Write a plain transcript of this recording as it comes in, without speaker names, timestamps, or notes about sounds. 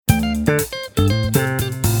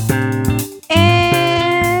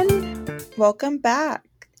And Welcome back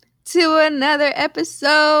to another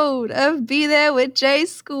episode of Be There with J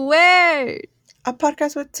Squared. a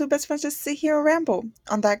podcast where two best friends just sit here and ramble.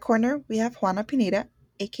 On that corner, we have Juana Pineda,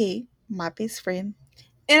 aka my best friend.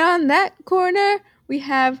 And on that corner, we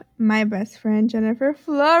have my best friend, Jennifer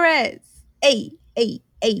Flores. Hey,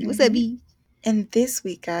 what's up, B? And this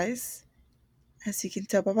week, guys, as you can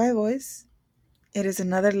tell by my voice, it is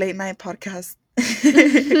another late night podcast.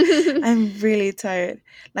 I'm really tired.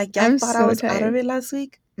 Like, y'all thought I was out of it last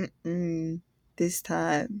week? This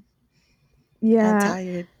time. Yeah. I'm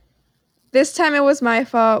tired. This time it was my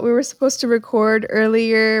fault. We were supposed to record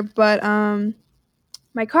earlier, but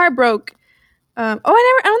my car broke. I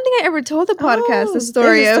don't think I ever told the podcast the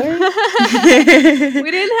story of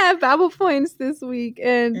we didn't have Babel points this week,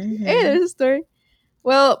 and hey, there's a story.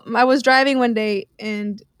 Well, I was driving one day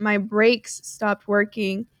and my brakes stopped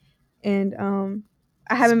working, and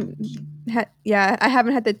I haven't had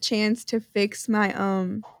the chance to fix my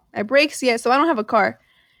my brakes yet, so I don't have a car,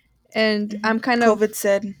 and I'm kind of COVID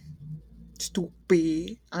said,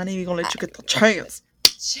 "Stupid! I ain't even gonna let you get the chance."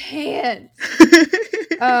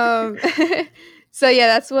 So yeah,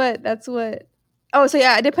 that's what. Oh, so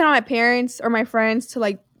yeah, I depend on my parents or my friends to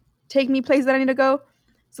like take me places that I need to go.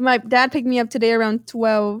 So my dad picked me up today around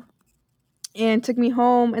 12 and took me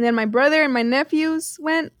home, and then my brother and my nephews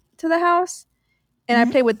went to the house, and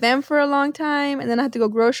I played with them for a long time, and then I had to go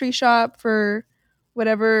grocery shop for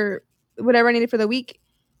whatever I needed for the week,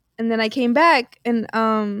 and then I came back, and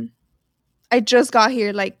I just got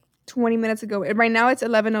here like 20 minutes ago. And right now it's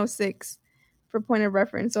 11:06 for point of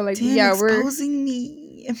reference. So like, damn, yeah, exposing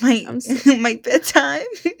me in my bedtime.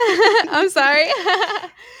 I'm sorry.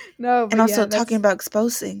 No, but and also yeah, talking about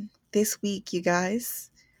exposing this week, you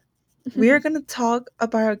guys, we are gonna talk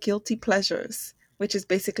about our guilty pleasures, which is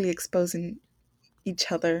basically exposing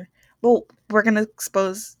each other. Well, we're gonna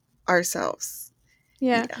expose ourselves.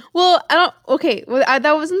 Yeah. Well, I don't. Okay. Well,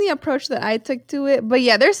 that wasn't the approach that I took to it. But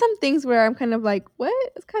yeah, there's some things where I'm kind of like, what?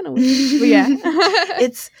 It's kind of weird. But yeah,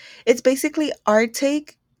 it's basically our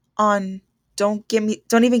take on don't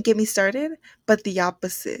even get me started, but the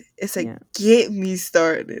opposite. It's like get me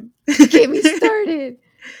started. Get me started.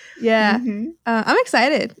 Yeah. I'm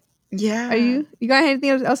excited. Yeah. Are you got anything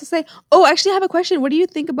else to say? Oh, actually, I have a question. What do you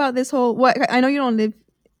think about this whole? What I know you don't live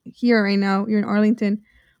here right now. You're in Arlington,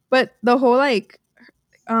 but the whole like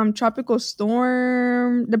tropical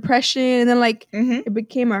storm, depression, and then like it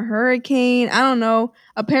became a hurricane. I don't know.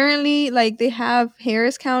 Apparently, like they have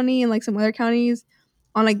Harris County and like some other counties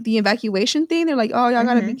on like the evacuation thing. They're like, oh, y'all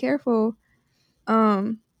gotta be careful.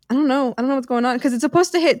 I don't know what's going on because it's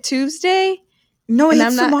supposed to hit Tuesday. No,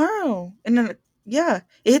 it's tomorrow. And then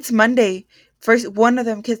it's Monday. First one of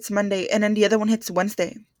them hits Monday, and then the other one hits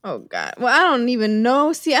Wednesday. Oh God. Well, I don't even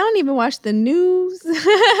know. See, I don't even watch the news.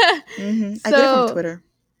 I get it from Twitter.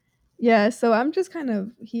 Yeah, so I'm just kind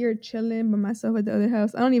of here chilling by myself at the other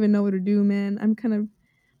house. I don't even know what to do, man.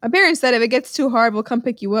 My parents said if it gets too hard, we'll come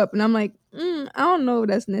pick you up. And I'm like, I don't know if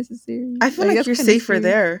that's necessary. I feel like you're safer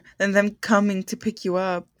there than them coming to pick you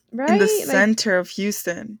up in the center of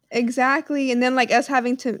Houston. Exactly. And then like us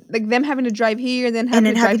having to, like them having to drive here and then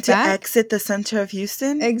having to exit the center of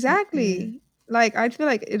Houston. Exactly. Like I feel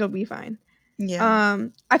like it'll be fine. Yeah.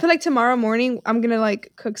 I feel like tomorrow morning I'm gonna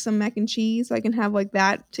like cook some mac and cheese so I can have like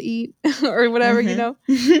that to eat or whatever, you know.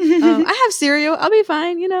 I have cereal. I'll be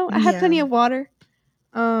fine, you know. I have plenty of water.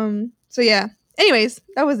 So yeah. Anyways,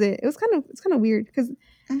 that was it. It's kind of weird because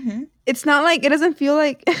it's not like it doesn't feel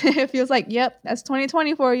like it feels like yep, that's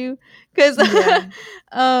 2020 for you. Because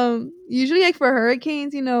usually like for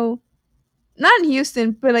hurricanes, you know, not in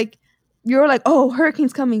Houston, but like you're like, oh,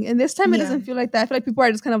 hurricane's coming. And this time it doesn't feel like that. I feel like people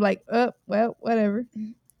are just kind of like, oh, well, whatever.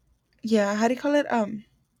 Yeah, how do you call it?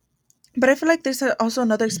 But I feel like there's also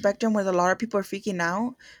another spectrum where a lot of people are freaking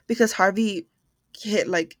out because Harvey hit,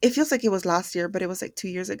 like, it feels like it was last year, but it was like 2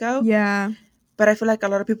 years ago. Yeah. But I feel like a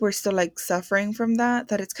lot of people are still like suffering from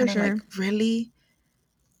that it's kind of like, really?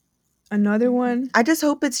 Another one? I just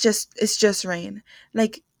hope it's just rain.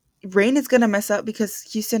 Like, rain is gonna mess up because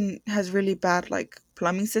Houston has really bad like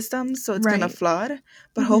plumbing systems, so it's gonna flood,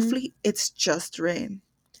 but hopefully it's just rain.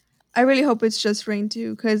 I really hope it's just rain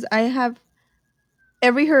too, because I have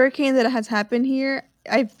every hurricane that has happened here,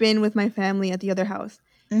 I've been with my family at the other house,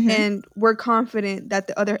 and we're confident that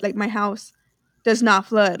the other, like my house does not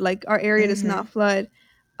flood, like our area does not flood.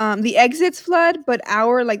 The exits flood, but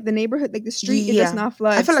our like the neighborhood, like the street, it does not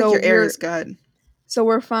flood. I feel like your area is good, so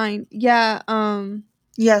we're fine. Yeah.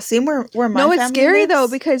 Yeah, same where my family No, it's scary lives. though,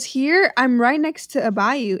 because here I'm right next to a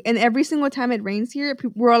bayou, and every single time it rains here,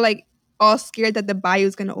 we're all like, all scared that the bayou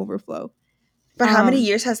is gonna overflow. But how many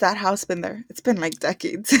years has that house been there? It's been like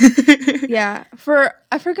decades. Yeah,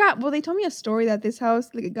 I forgot. Well, they told me a story that this house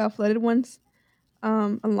like it got flooded once,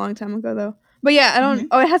 a long time ago though. But yeah, I don't. Mm-hmm.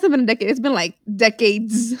 Oh, it hasn't been a decade. It's been like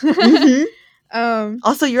decades. Mm-hmm.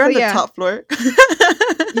 Also, you're on the top floor.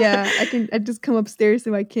 Yeah, I just come upstairs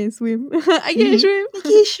so I can't swim. I can't swim. I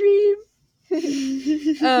can't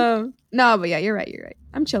swim. No, but yeah, you're right.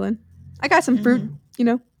 I'm chilling. I got some fruit, you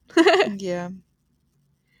know. Yeah.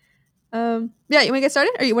 Yeah, you want to get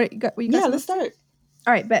started? Or you got? Yeah, let's start.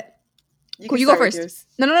 All right, bet. Cool, you go first.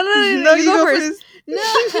 No, you go first. No.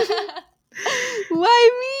 Why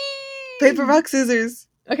me? Paper, rock, scissors.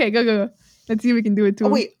 Okay, go. Let's see if we can do it too. Oh,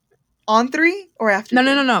 wait. On 3 or after?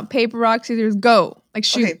 No. Paper, rock, scissors, go. Like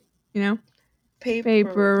shoot. Okay. You know?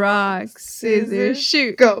 Paper, rock, scissors,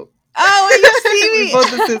 shoot. Go. Oh, wait, you see me? We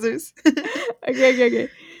both the scissors. Okay.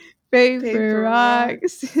 Paper, rock,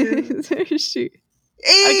 scissors, shoot.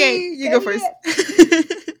 Hey, okay, you go first.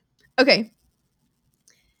 Okay.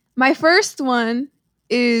 My first one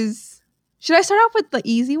is... Should I start off with the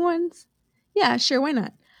easy ones? Yeah, sure. Why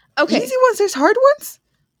not? Okay. Easy ones? There's hard ones?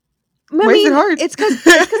 Why is it hard? It's because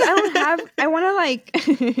I don't have... I want to like...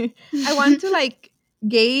 I want to like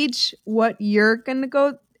gauge what you're going to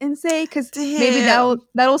go and say. Because maybe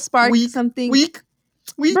that'll spark something. Weak.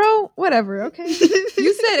 Bro, whatever, okay?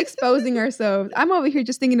 You said exposing ourselves. I'm over here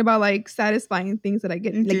just thinking about like satisfying things that I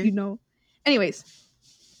get, like, you know. Anyways.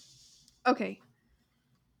 Okay.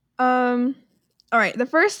 All right. The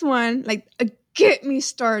first one, like, get me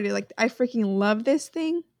started. Like, I freaking love this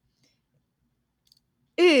thing.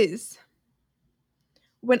 Is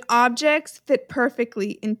when objects fit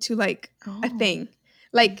perfectly into like a thing.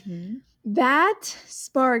 Like that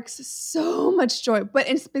sparks so much joy. But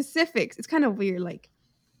in specifics, it's kind of weird. Like,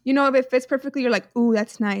 you know, if it fits perfectly, you're like, ooh,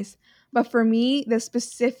 that's nice. But for me, the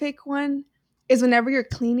specific one is whenever you're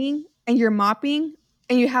cleaning and you're mopping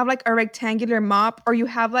and you have like a rectangular mop, or you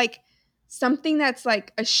have like something that's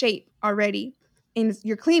like a shape already and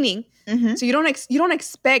you're cleaning. So you don't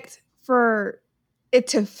expect for it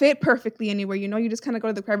to fit perfectly anywhere, you know, you just kind of go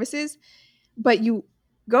to the crevices, but you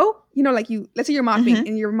go, you know, like let's say you're mopping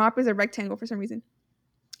and your mop is a rectangle for some reason,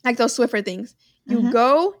 like those Swiffer things. You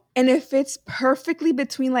go and it fits perfectly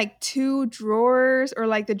between like 2 drawers, or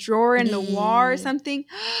like the drawer and the wall or something.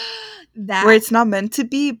 That where it's not meant to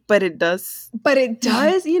be, but it does. But it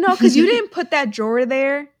does, you know, because you didn't put that drawer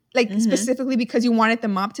there like specifically because you wanted the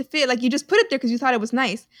mop to fit. Like you just put it there because you thought it was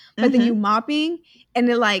nice. But then you mopping and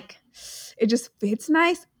it just fits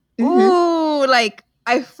nice. Ooh, like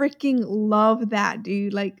I freaking love that,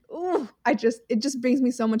 dude. Like, ooh, it just brings me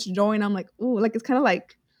so much joy, and I'm like, ooh, like it's kind of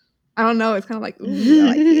like, I don't know, it's kind of like, ooh, I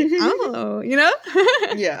like it. I don't know, you know?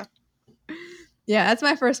 Yeah. Yeah, that's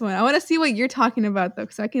my first one. I want to see what you're talking about though,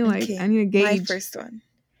 so I can like, I need to gauge. My first one.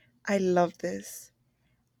 I love this.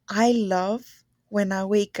 I love when I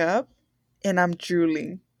wake up and I'm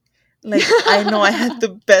drooling. Like, I know I had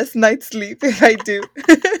the best night's sleep if I do.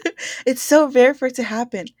 It's so rare for it to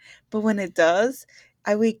happen. But when it does,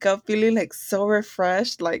 I wake up feeling like so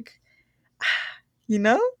refreshed. Like, you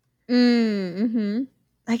know?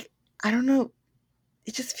 Like, I don't know.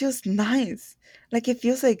 It just feels nice. Like, it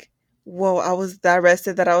feels like, whoa, I was that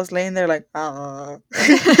rested that I was laying there like, I'm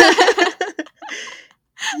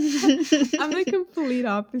the complete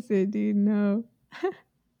opposite, dude. No.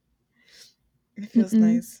 It feels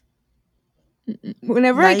nice.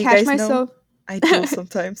 Whenever I catch myself, I do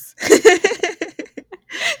sometimes.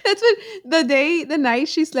 That's what the night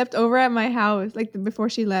she slept over at my house, like before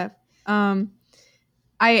she left. I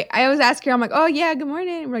always ask her, I'm like, oh yeah, good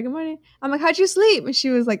morning. I'm like, good morning. I'm like, how'd you sleep? And she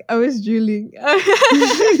was like, I was drooling. I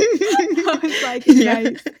was like,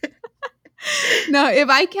 nice. No, if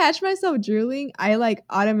I catch myself drooling, I like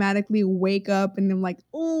automatically wake up and I'm like,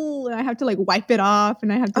 oh, and I have to like wipe it off,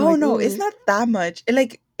 and I have to. Oh no, it's not that much.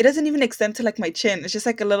 It doesn't even extend to like my chin. It's just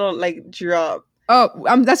like a little like drop. Oh,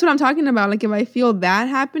 that's what I'm talking about. Like if I feel that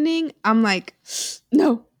happening, I'm like,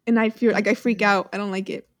 no, and I feel like I freak out. I don't like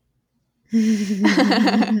it.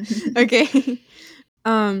 Okay.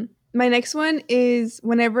 My next one is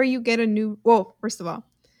whenever you get a new. Well, first of all,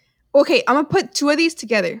 okay, I'm gonna put 2 of these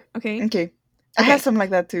together. Okay. I have something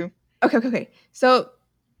like that too. Okay. So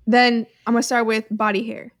then I'm gonna start with body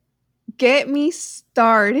hair. Get me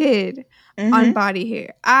started on body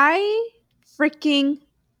hair. I freaking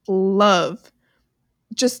love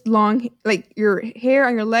just long, like your hair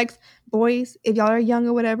on your legs. Boys, if y'all are young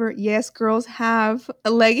or whatever, yes, girls have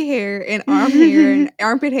leg hair and arm hair and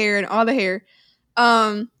armpit hair and all the hair.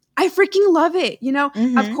 I freaking love it. You know,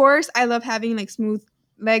 of course, I love having like smooth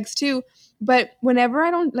legs too. But whenever I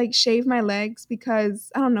don't like shave my legs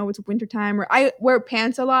because I don't know, it's wintertime or I wear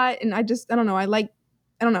pants a lot and I don't know, I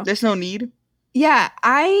don't know. There's no need. Yeah,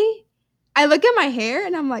 I look at my hair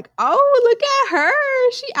and I'm like, oh, look at her.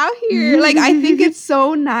 She out here. Like, I think it's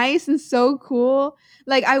so nice and so cool.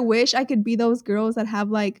 Like, I wish I could be those girls that have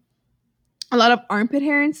like a lot of armpit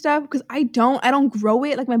hair and stuff because I don't grow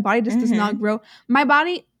it. Like, my body just does not grow. My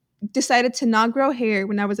body decided to not grow hair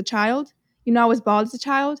when I was a child. You know, I was bald as a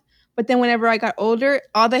child. But then whenever I got older,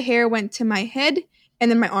 all the hair went to my head and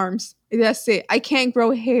then my arms. That's it. I can't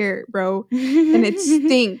grow hair, bro. And it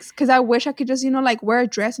stinks because I wish I could just, you know, like wear a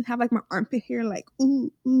dress and have like my armpit hair like, ooh.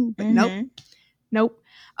 But nope.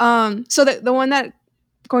 So the one that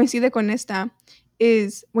coincide con esta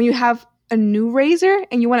is when you have a new razor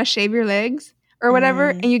and you want to shave your legs or whatever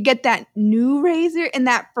and you get that new razor and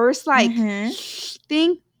that first like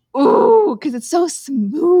thing. Ooh, because it's so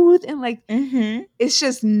smooth and like it's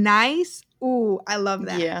just nice. Ooh, I love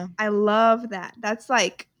that. Yeah. I love that. That's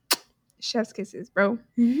like chef's kisses, bro.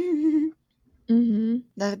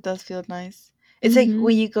 That does feel nice. It's like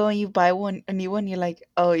when you go and you buy a new one, you're like,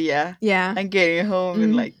 oh yeah. Yeah. I'm getting it home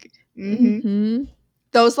and like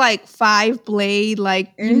those like 5-blade,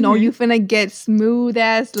 like you know you finna get smooth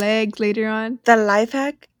ass legs later on. The life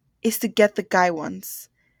hack is to get the guy ones.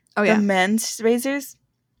 Oh yeah. The men's razors.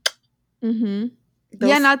 Those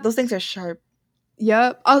things are sharp.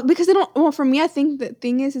 Yep. Because they don't. Well, for me, I think the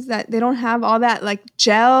thing is that they don't have all that like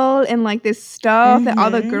gel and like this stuff that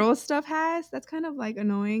all the girl stuff has. That's kind of like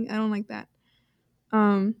annoying. I don't like that.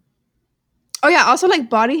 Oh yeah. Also, like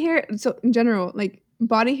body hair. So in general, like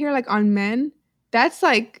body hair, like on men, that's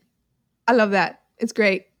like, I love that. It's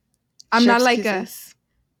great. I'm not like a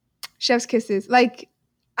chef's kisses. Like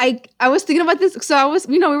I was thinking about this. So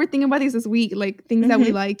we were thinking about these this week, like things that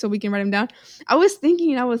we like, so we can write them down. I was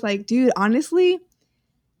thinking, I was like, dude, honestly,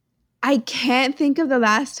 I can't think of the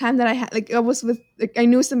last time that I had, like, I was with, like, I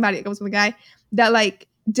knew somebody, I was with a guy that, like,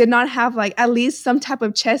 did not have, like, at least some type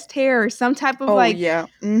of chest hair or some type of,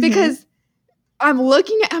 because I'm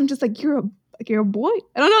just like, you're a boy.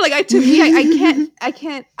 I don't know, like, to me, I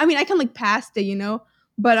can't, I mean, I can look past it, you know,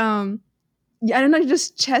 but, yeah, I don't know,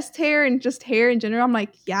 just chest hair and just hair in general. I'm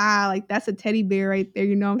like, yeah, like, that's a teddy bear right there,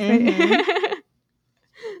 you know what I'm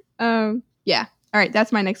saying? Yeah. All right,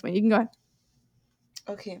 that's my next one. You can go ahead.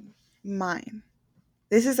 Okay. Mine.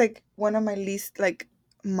 This is like one of my least like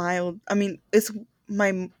mild. I mean, it's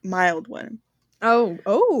my mild one. Oh.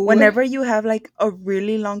 Whenever you have like a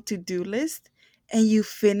really long to-do list and you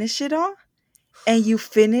finish it all and you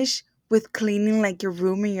finish with cleaning like your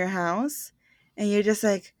room in your house and you're just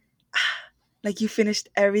like you finished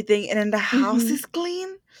everything and then the house is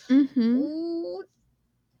clean. Ooh,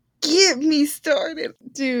 get me started.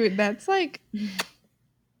 Dude, that's like...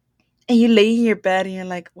 And you lay in your bed and you're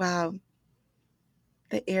like, wow,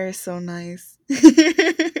 the air is so nice.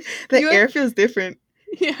 The air feels different.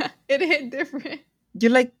 Yeah, it hit different. You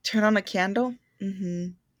like turn on a candle?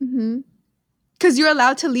 Because you're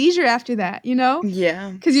allowed to leisure after that, you know? Yeah.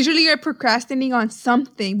 Because usually you're procrastinating on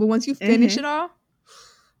something, but once you finish it all...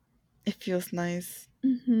 It feels nice.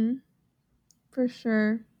 For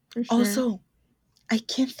sure. Also, I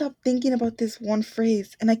can't stop thinking about this one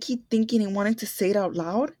phrase, and I keep thinking and wanting to say it out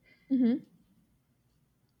loud. And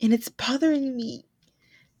it's bothering me.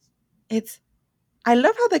 I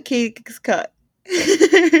love how the cake is cut.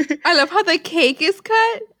 I love how the cake is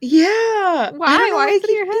cut? Yeah. Why? Why is it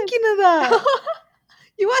in your head? Thinking of that.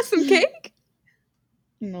 You want some cake?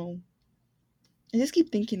 No. I just keep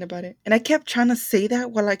thinking about it. And I kept trying to say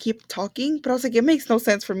that while I keep talking, but I was like, it makes no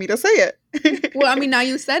sense for me to say it. Well, I mean, now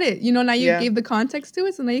you said it. You know, now you gave the context to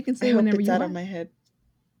it, so now you can say it whenever you want. It's out of my head.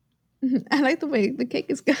 I like the way the cake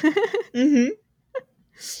is cut. Is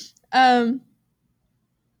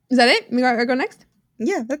that it? We gotta go next?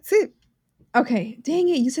 Yeah, that's it. Okay. Dang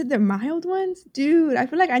it. You said they're mild ones? Dude, I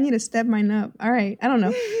feel like I need to step mine up. All right. I don't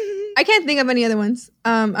know. I can't think of any other ones.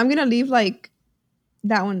 I'm going to leave, like,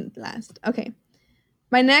 that one last. Okay.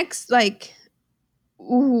 My next, like,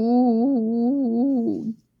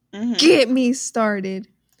 get me started.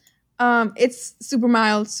 It's super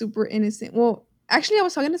mild, super innocent. Well, actually, I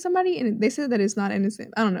was talking to somebody, and they said that it's not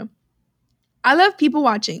innocent. I don't know. I love people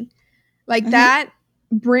watching. Like, that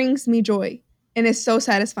brings me joy. And it's so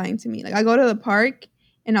satisfying to me. Like, I go to the park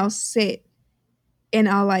and I'll sit and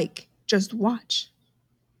I'll like just watch.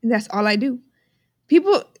 And that's all I do.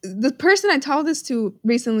 The person I told this to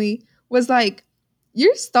recently was like,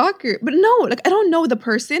 you're a stalker. But no, like I don't know the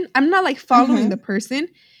person. I'm not like following the person.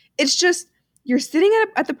 It's just you're sitting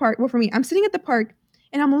at the park. Well, for me, I'm sitting at the park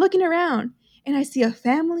and I'm looking around and I see a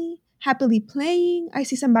family happily playing. I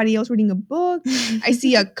see somebody else reading a book. I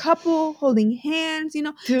see a couple holding hands, you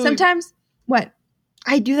know. Dude, sometimes, what?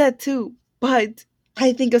 I do that too, but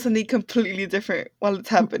I think of something completely different while it's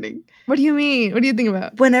happening. What do you mean? What do you think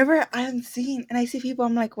about? Whenever I'm seeing and I see people,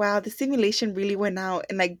 I'm like, wow, the simulation really went out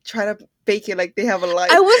and like try to fake it like they have a life.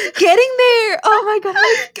 I was getting there. Oh my god, I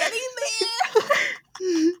was getting there.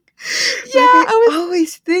 Yeah, like I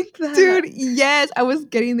always think that. Dude, yes, I was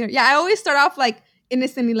getting there. Yeah, I always start off like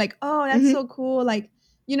innocently, like, oh, that's so cool. Like,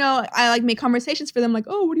 you know, I like make conversations for them, like,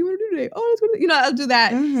 oh, what do you want to do today? Oh, let's go to, you know, I'll do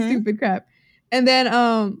that stupid crap. And then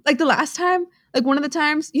like the last time, like one of the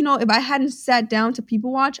times, you know, if I hadn't sat down to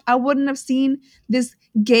people watch, I wouldn't have seen this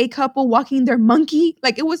gay couple walking their monkey.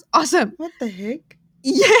 Like, it was awesome. What the heck?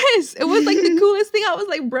 Yes, it was like the coolest thing. I was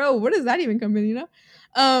like, bro, where does that even come in, you know?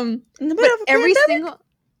 In the middle of a every pandemic? single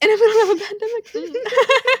in the middle of a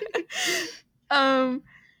pandemic.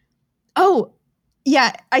 Oh,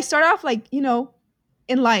 yeah, I start off like, you know,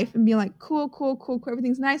 in life and being like, cool,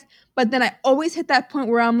 everything's nice. But then I always hit that point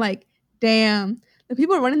where I'm like, damn, the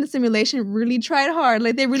people running the simulation really tried hard.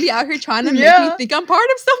 Like, they really out here trying to make me think I'm part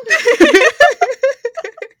of something.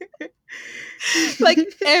 Like,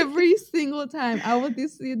 every single time I would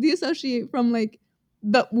dissociate from like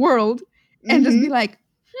the world and just be like,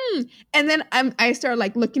 and then I start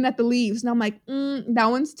like looking at the leaves and I'm like, that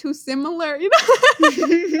one's too similar, you know.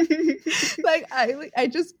 Like I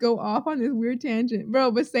just go off on this weird tangent,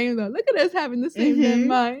 bro. But same though, look at us having the same damn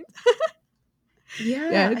mind.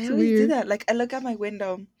 Yeah, I always do that. Like, I look out my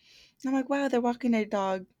window and I'm like, wow, they're walking their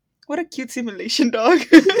dog. What a cute simulation dog.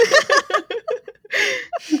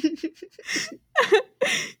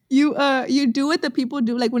 You do what the people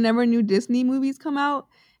do, like whenever new Disney movies come out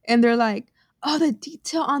and they're like, oh, the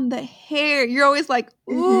detail on the hair. You're always like,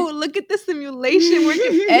 ooh, look at the simulation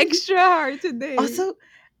working extra hard today. Also,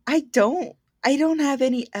 I don't have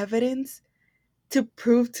any evidence to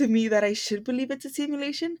prove to me that I should believe it's a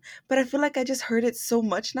simulation, but I feel like I just heard it so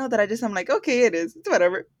much now that I'm like, okay, it is. It's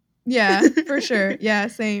whatever. Yeah, for sure. Yeah,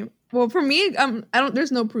 same. Well, for me,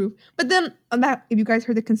 there's no proof. But then on that, if you guys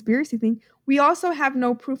heard the conspiracy thing, we also have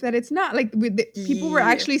no proof that it's not. Like, people were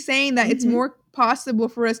actually saying that it's more possible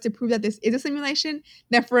for us to prove that this is a simulation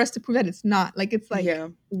than for us to prove that it's not. Like, it's like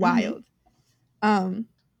wild.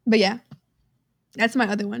 But yeah, that's my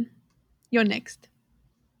other one. You're next.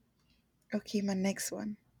 Okay, my next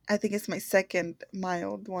one, I think it's my second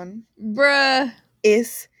mild one. Bruh.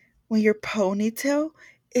 Is when your ponytail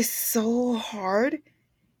is so hard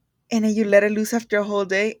and then you let it loose after a whole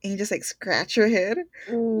day and you just like scratch your head.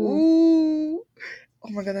 Ooh. Oh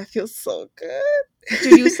my god, that feels so good.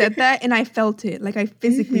 Dude, you said that and I felt it. Like, I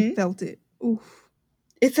physically felt it. Oof.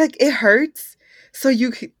 It's like, it hurts. So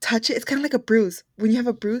you touch it. It's kind of like a bruise. When you have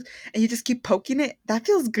a bruise and you just keep poking it, that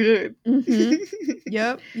feels good.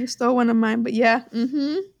 Yep. You stole one of mine, but yeah.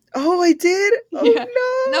 Oh, I did? Oh, yeah.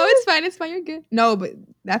 no. No, it's fine. It's fine. You're good. No, but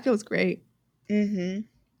that feels great. Dude,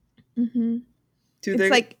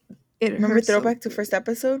 it's like, it remember hurts throwback to first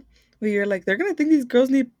episode? Where you're like, they're going to think these girls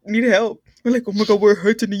need help. We're like, oh my god, we're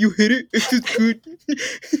hurt and then you hit it. It's just good.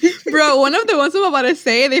 Bro, one of the ones I'm about to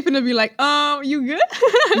say, they finna be like, you good?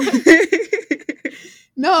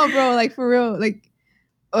 No, bro, like, for real. Like,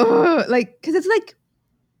 like, because it's like,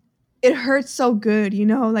 it hurts so good, you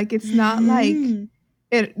know? Like, it's not like,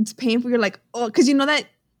 it's painful. You're like, oh, because you know that,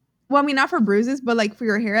 well, I mean, not for bruises, but like for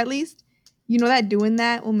your hair at least, you know that doing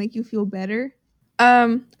that will make you feel better.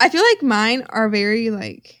 I feel like mine are very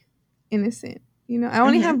like innocent, you know. I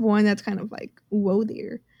only have one that's kind of like, whoa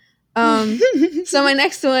there. So my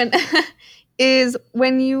next one is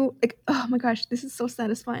when you like, oh my gosh, this is so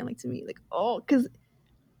satisfying, like, to me, like, oh, because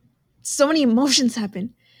so many emotions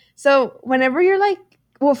happen. So whenever you're like,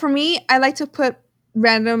 well, for me, I like to put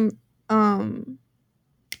random playlists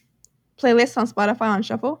on Spotify on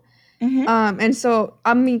shuffle. And so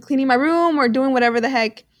I'm cleaning my room or doing whatever the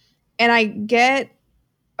heck, and I get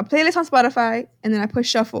a playlist on Spotify and then I push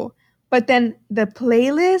shuffle. But then the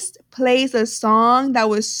playlist plays a song that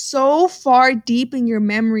was so far deep in your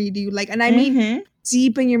memory, dude. Like, and I mean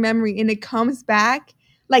deep in your memory, and it comes back.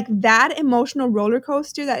 Like, that emotional roller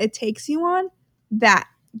coaster that it takes you on, that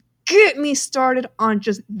get me started on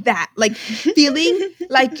just that. Like, feeling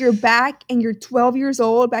like you're back and you're 12 years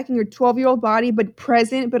old, back in your 12-year-old body, but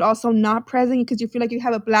present, but also not present, because you feel like you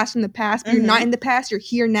have a blast from the past, but you're not in the past. You're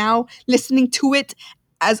here now, listening to it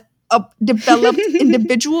as a developed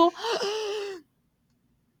individual.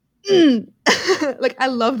 Like, I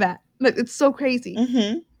love that. Like, it's so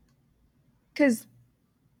crazy. Because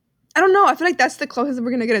I don't know, I feel like that's the closest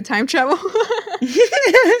we're gonna get to time travel.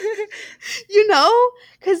 You know?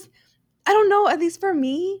 Because I don't know, at least for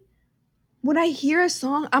me, when I hear a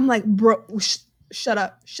song, I'm like, bro, shut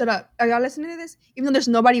up. Are y'all listening to this? Even though there's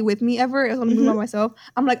nobody with me ever, it's only me by myself.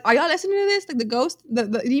 I'm like, are y'all listening to this? Like the ghost, the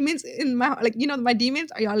demons in my, like, you know, my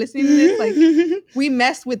demons. Are y'all listening to this? Like, we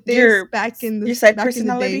messed with this back in the your side back in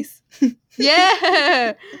the day. personalities.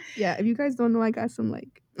 Yeah. Yeah. If you guys don't know, I got some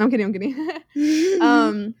like, I'm kidding.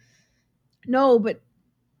 No, but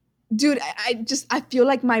dude, I feel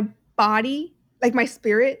like my body, like my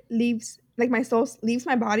spirit leaves, like my soul leaves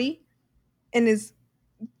my body and is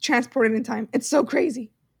transported in time. It's so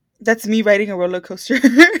crazy. That's me riding a roller coaster.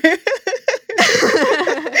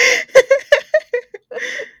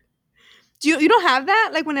 You don't have that?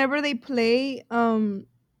 Like whenever they play,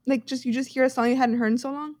 like you just hear a song you hadn't heard in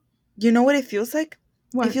so long? You know what it feels like?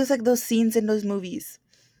 What? It feels like those scenes in those movies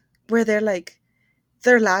where they're like,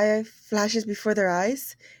 their life flashes before their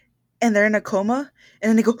eyes and they're in a coma and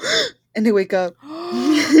then they go and they wake up.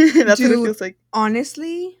 That's Dude, what it feels like.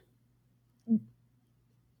 Honestly,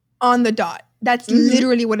 on the dot. That's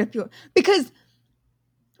literally what it feels. Because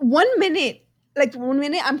 1 minute,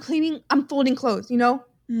 I'm cleaning, I'm folding clothes, you know,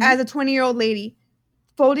 as a 20-year-old lady,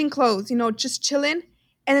 folding clothes, you know, just chilling.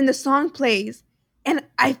 And then the song plays. And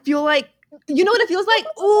I feel like, you know what it feels like?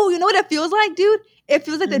 Oh, you know what it feels like, dude? It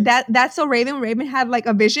feels like That's So Raven. Raven had like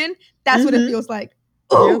a vision. That's what it feels like.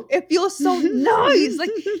 Oh, it feels so nice.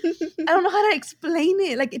 Like, I don't know how to explain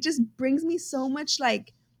it. Like, it just brings me so much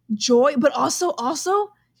like joy, but also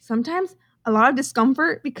sometimes a lot of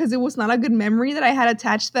discomfort because it was not a good memory that I had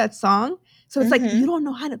attached to that song. So it's like you don't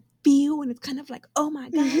know how to feel, and it's kind of like, oh my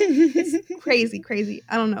god, it's crazy.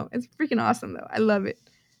 I don't know. It's freaking awesome though. I love it.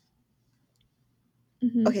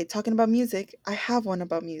 Okay, talking about music, I have one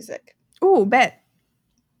about music. Oh, bet.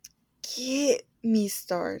 Get me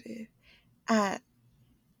started at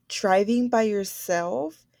driving by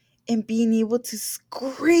yourself and being able to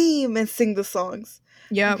scream and sing the songs.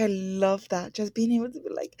 Yeah, like I love that. Just being able to be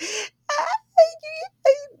like,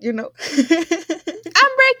 you know.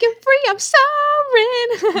 I'm breaking free, I'm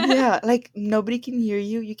soaring. Yeah, like nobody can hear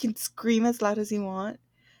you. You can scream as loud as you want.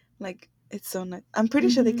 Like, it's so nice. I'm pretty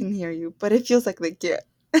sure they can hear you, but it feels like they can't.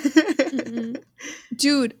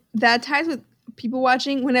 Dude, that ties with people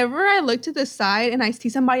watching. Whenever I look to the side and I see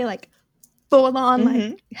somebody like full on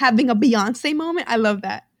like having a Beyonce moment, I love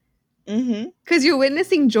that. Because you're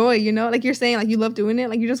witnessing joy, you know, like you're saying, like you love doing it,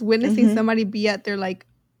 like you're just witnessing somebody be at their like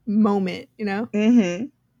moment, you know.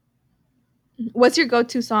 What's your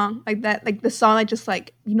go-to song like that, like the song that just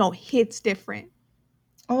like, you know, hits different?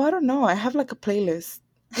 Oh, I don't know, I have like a playlist.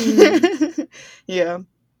 Yeah,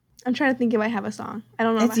 I'm trying to think if I have a song. I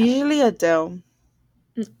don't know. It's usually Adele.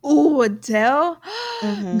 Ooh, Adele.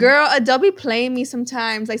 Girl, Adele be playing me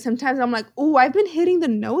sometimes. Like sometimes I'm like, ooh, I've been hitting the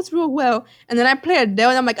notes real well, and then I play Adele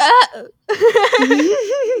and I'm like, ah.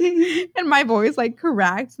 And my voice like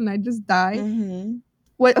cracks and I just die.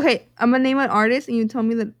 What? Okay, I'm gonna name an artist and you tell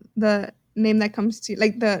me the name that comes to you,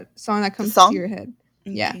 like the song that comes to your head.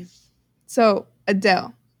 Okay. Yeah. So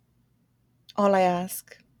Adele. All I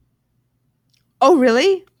Ask. Oh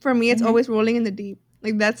really? For me, it's always Rolling in the Deep.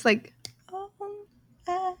 Like that's like. All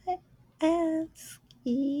I ask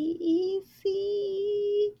easy.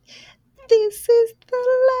 This is the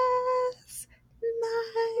last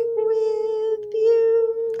night with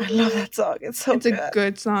you. I love that song. It's good. A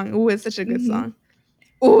good song. Oh, it's such a good song.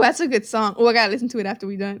 Oh, that's a good song. Oh, I gotta listen to it after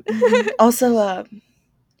we're done. Also,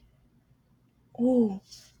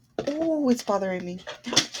 it's bothering me.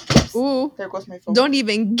 Ooh, there goes my phone. Don't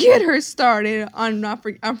even get her started on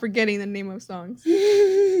I'm forgetting the name of songs.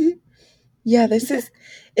 Yeah,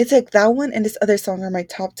 it's like that one and this other song are my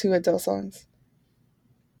top 2 Adele songs.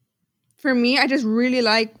 For me, I just really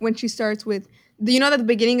like when she starts with, you know, at the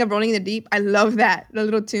beginning of Rolling in the Deep. I love that, the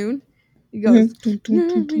little tune. It goes,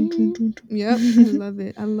 yep,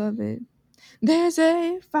 I love it. There's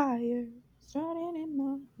a fire starting in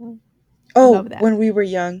my heart. Oh, When We Were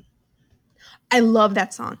Young. I love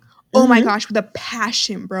that song. Oh my gosh, with a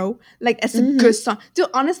passion, bro. Like, it's a good song. Dude,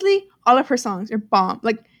 honestly, all of her songs are bomb.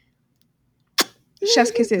 Like,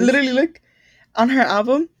 chef's kisses. Literally, look, on her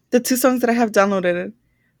album, the 2 songs that I have downloaded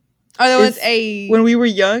are the ones When We Were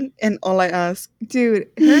Young and All I Ask. Dude,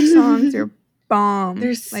 her songs are bomb.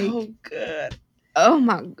 They're so good. Oh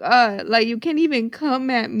my god. Like, you can't even come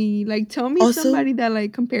at me. Like, tell me also, somebody that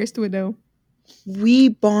like compares to Adele. We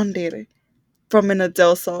bonded from an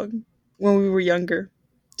Adele song when we were younger.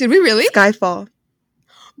 Did we really? Skyfall.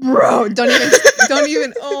 Bro, don't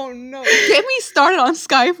even. Oh no. Get me started on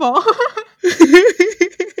Skyfall. Ew.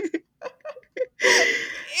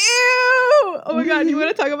 Oh my god, you want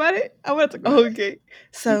to talk about it? I want to talk about it. Okay.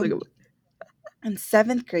 So, in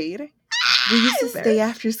 7th grade, we used to stay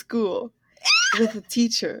after school with a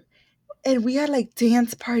teacher. And we had like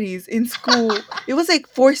dance parties in school. It was like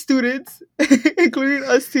 4 students, including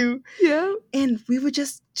us too. Yeah. And we would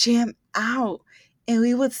just jam out. And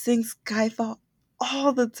we would sing Skyfall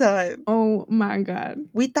all the time. Oh my God.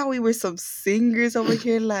 We thought we were some singers over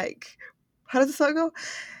here. Like, how does the song go?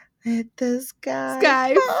 Let the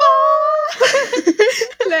sky fall.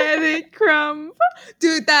 Let it crumble.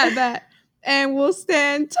 Dude, that. And we'll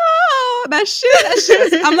stand tall. That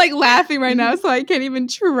shit. I'm like laughing right now, so I can't even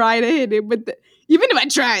try to hit it. But even if I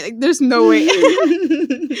try, like, there's no way.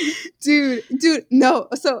 Dude, no.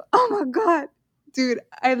 So, oh my God. Dude,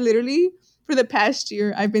 I literally, for the past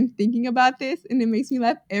year, I've been thinking about this, and it makes me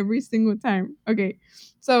laugh every single time. Okay,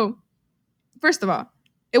 so, first of all,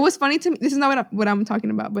 it was funny to me. This is not what I'm talking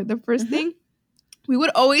about, but the first thing, we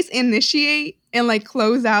would always initiate and like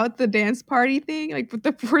close out the dance party thing, like with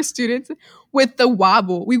the 4 students, with the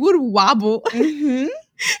wobble. We would wobble. We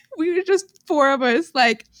were just 4 of us,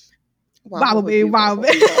 like wobble, baby, wobble.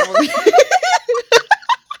 Oh,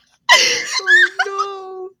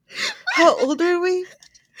 no. How old were we?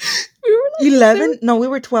 We were like 11? No, we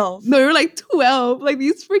were 12. No, we were like 12. Like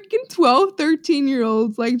these freaking 12,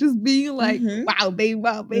 13-year-olds, like just being like, wow, baby,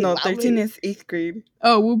 wow, baby. No, wow, 13 baby. is 8th grade.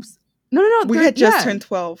 Oh, whoops. No. We had just turned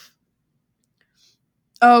 12.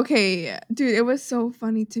 Okay, dude, it was so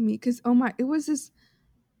funny to me because, it was this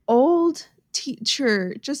old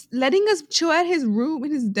teacher just letting us chill at his room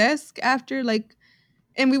in his desk after, like,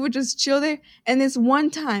 and we would just chill there. And this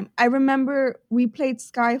one time, I remember we played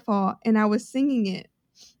Skyfall and I was singing it.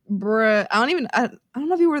 Bruh, I don't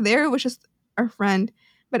know if you were there. It was just our friend,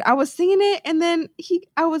 but I was singing it, and then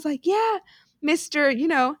I was like, yeah, mister,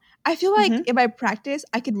 I feel like if I practice,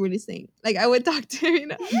 I could really sing. Like, I would talk to him,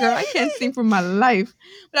 girl, I can't sing for my life.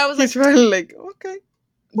 But I was He's really like, okay.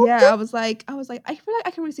 Yeah, I was like, I feel like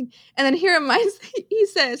I can really sing. And then he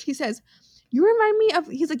says, you remind me of,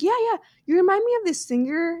 he's like, yeah, you remind me of this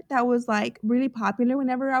singer that was like really popular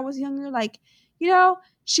whenever I was younger. Like,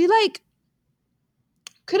 she like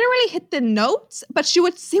couldn't really hit the notes, but she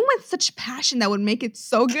would sing with such passion that would make it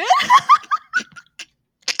so good.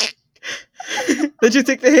 Did you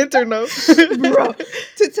take the hint or no? Bro,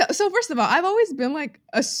 so first of all, I've always been like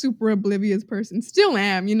a super oblivious person. Still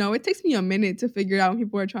am, it takes me a minute to figure out when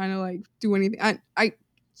people are trying to like do anything. I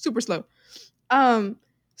super slow.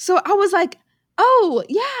 So I was like, oh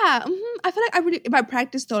yeah, I feel like if I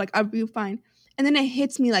practice though, like I'd be fine. And then it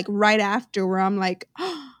hits me like right after where I'm like,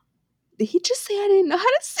 oh, did he just say I didn't know how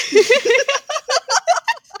to sing?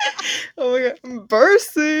 Oh my God,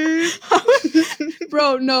 embarrassing.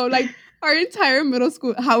 Bro, no, like our entire middle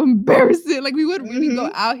school, how embarrassing. Like we would really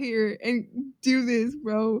go out here and do this,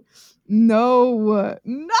 bro. No.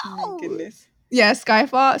 My goodness. Yeah,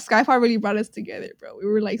 Skyfall really brought us together, bro. We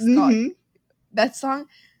were like, that song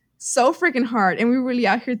so freaking hard, and we were really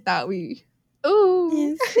out here thought we,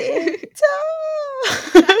 ooh.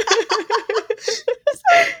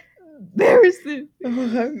 Embarrassing. Oh,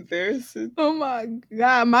 embarrassing. Oh my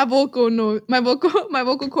God, my vocal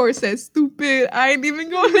cord says stupid. I ain't even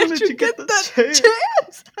gonna let you get that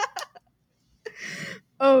chance.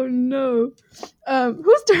 Oh no.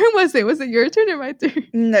 Whose turn was it? Was it your turn or my turn?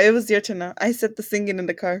 No, it was your turn now. I said the singing in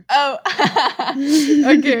the car. Oh.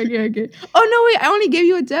 Okay. Oh no, wait, I only gave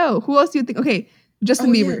you Adele. Who else do you think? Okay,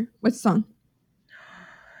 Justin Bieber. Yeah. What's the song?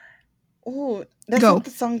 Oh, that's not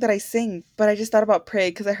the song that I sing, but I just thought about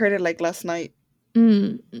Pray because I heard it like last night.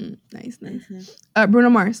 Nice.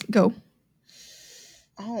 Bruno Mars, go.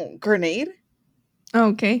 Oh, Grenade? Oh,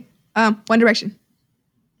 okay. One Direction.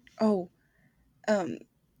 Oh,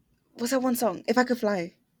 what's that one song? If I Could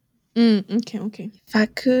Fly. Okay. If I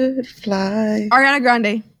Could Fly. Ariana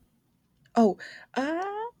Grande. Oh,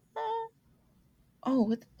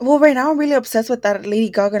 well, right now I'm really obsessed with that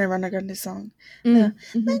Lady Gaga and Ariana Grande song. Yeah,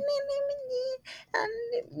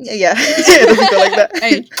 it doesn't go like that.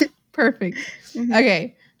 Hey, perfect.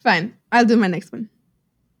 Okay, fine. I'll do my next one.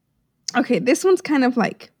 Okay, this one's kind of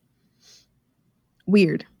like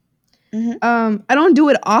weird. I don't do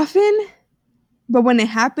it often, but when it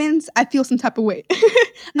happens, I feel some type of way.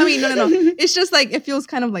 I mean, no. It's just like it feels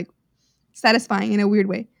kind of like satisfying in a weird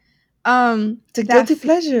way. It's a guilty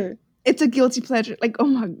pleasure. It's a guilty pleasure. Like, oh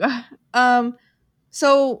my God.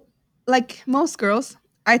 So like most girls,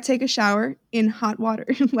 I take a shower in hot water.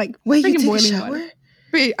 Like, wait, you take a shower? Water.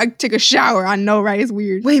 Wait, I take a shower. I know, right? It's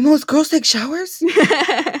weird. Wait, most girls take showers?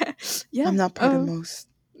 Yeah. I'm not part of most.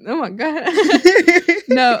 Oh my God.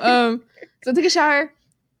 No, so I take a shower.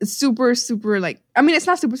 It's super, super like, I mean, it's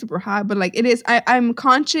not super, super hot, but like it is, I'm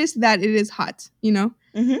conscious that it is hot, But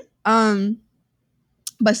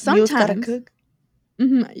sometimes. You gotta cook?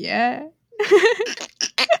 Yeah.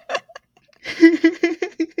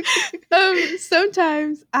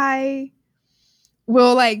 Sometimes I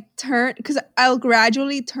will like turn because I'll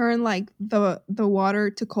gradually turn like the water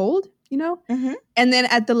to cold, you know, and then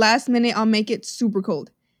at the last minute I'll make it super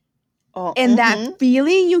cold. Oh, and that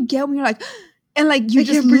feeling you get when you're like, and like you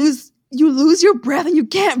just lose your breath and you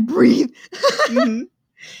can't breathe.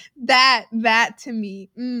 That to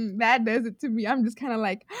me, that does it to me. I'm just kind of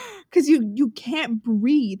like, because you can't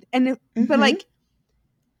breathe, and it, but like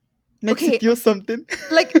makes you feel something.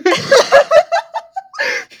 Like I'm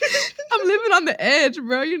living on the edge,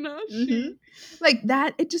 bro. You know, like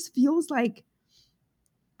that. It just feels like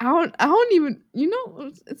I don't even. You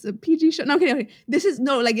know, it's a PG show. No, okay. This is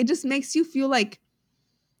like it just makes you feel like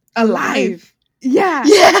alive. Yeah.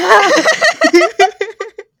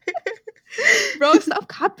 Bro, stop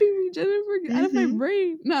copying me, Jennifer. Get out of my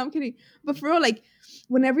brain. No, I'm kidding. But for real, like,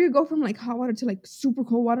 whenever you go from like hot water to like super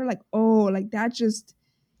cold water, like, oh, like that just,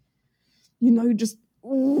 you just,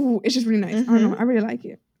 ooh, it's just really nice. I don't know. I really like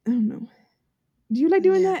it. I don't know. Do you like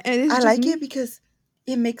doing that? I like it because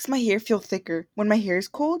it makes my hair feel thicker when my hair is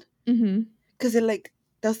cold. Because it like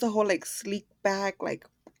does the whole like sleek back, like,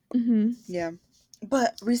 yeah.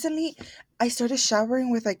 But recently, I started showering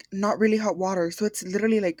with like not really hot water, so it's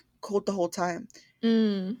literally like cold the whole time.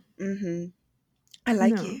 I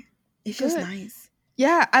like it. It feels nice.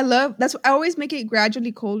 Yeah, that's. I always make it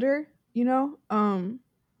gradually colder. You know,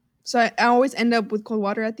 so I always end up with cold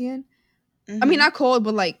water at the end. I mean, not cold,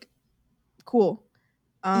 but like cool.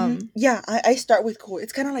 Yeah, I start with cold.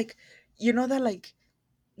 It's kind of like, you know that like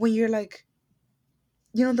when you're like,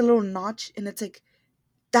 you know the little notch, and it's like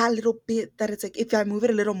that little bit that it's like if I move it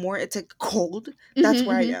a little more, it's like cold. That's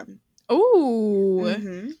where I am. Oh,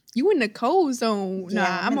 you in the cold zone? Yeah,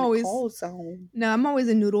 nah, I'm always cold zone. Nah, I'm always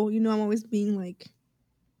a noodle. You know, I'm always being like.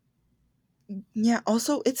 Yeah.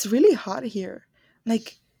 Also, it's really hot here.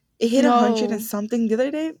 Like it hit 100 and something the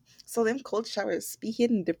other day. So them cold showers be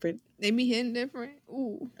hitting different. They be hitting different.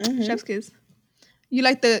 Ooh, chef's kiss. You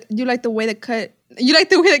like the way the cut. You like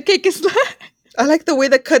the way the cake is. I like the way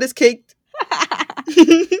the cut is caked.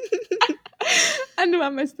 I knew I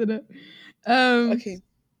messed it up. Okay.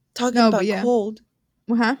 Talking about cold.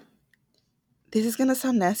 Uh-huh. This is gonna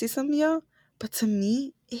sound nasty some of y'all, but to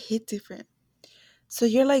me, it hit different. So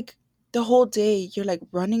you're like the whole day you're like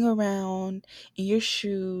running around in your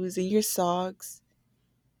shoes and your socks.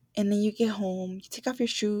 And then you get home, you take off your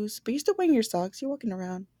shoes, but you're still wearing your socks, you're walking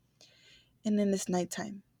around. And then it's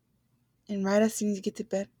nighttime. And right as soon as you get to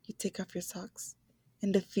bed, you take off your socks.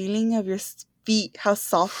 And the feeling of your feet, how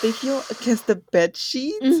soft they feel against the bed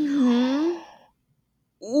sheets.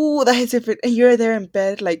 Ooh, that hits different. And you're there in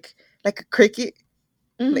bed like a cricket.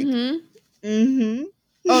 Like, Oh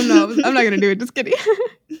no, I'm not gonna do it. Just kidding.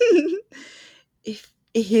 It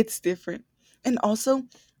hits different. And also,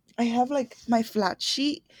 I have like my flat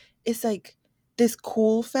sheet. It's like this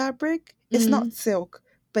cool fabric. It's not silk,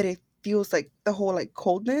 but it feels like the whole like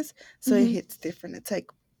coldness. So it hits different. It's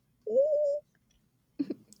like,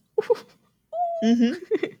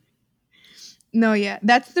 No, yeah,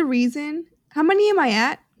 that's the reason. How many am I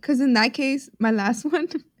at? Because in that case, my last one.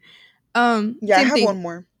 Yeah, I have one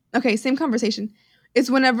more. Okay, same conversation. It's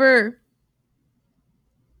whenever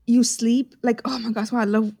you sleep. Like, oh my gosh, wow, I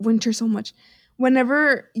love winter so much.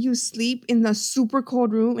 Whenever you sleep in a super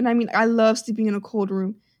cold room, and I mean, I love sleeping in a cold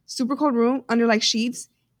room, super cold room under like sheets,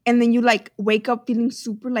 and then you like wake up feeling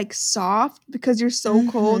super like soft because you're so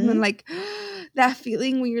cold, and then like that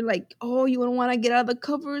feeling when you're like, oh, you don't want to get out of the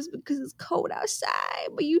covers because it's cold outside,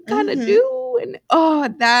 but you kind of do, and oh,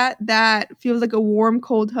 that feels like a warm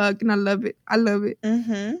cold hug, and I love it. I love it.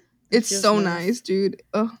 It's so nice, dude.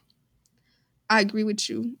 Oh, I agree with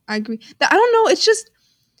you. I agree. I don't know. It's just,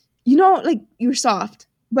 you know, like you're soft,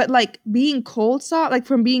 but like being cold soft, like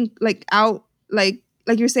from being like out, like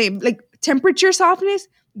you're saying, like temperature softness,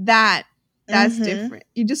 that's different.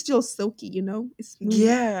 You just feel silky, you know? It's smooth.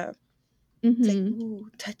 Yeah. It's like, ooh,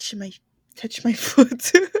 touch my foot. Touch my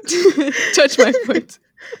foot.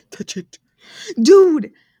 Touch it.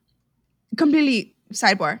 Dude, completely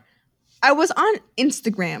sidebar. I was on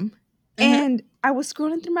Instagram and I was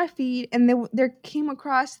scrolling through my feed and there came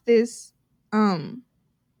across this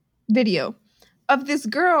video of this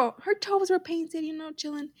girl. Her toes were painted, you know,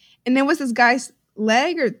 chilling. And there was this guy's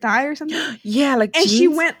leg or thigh or something. Yeah, like and jeans. She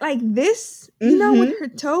went like this, you know, with her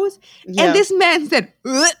toes. Yeah. And this man said,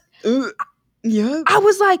 yeah. I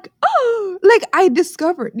was like, oh, like I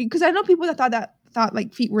discovered, because I know people that thought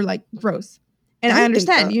like feet were like gross. And I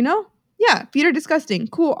understand, you know? Yeah, feet are disgusting.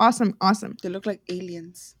 Cool, awesome. They look like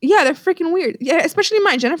aliens. Yeah, they're freaking weird. Yeah, especially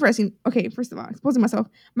mine. Jennifer has seen. Okay, first of all, exposing myself.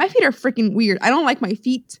 My feet are freaking weird. I don't like my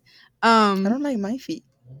feet. I don't like my feet.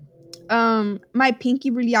 my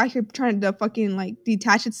pinky really out here trying to fucking like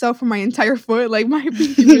detach itself from my entire foot. Like my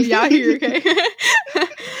pinky really out here, okay?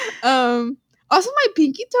 Also my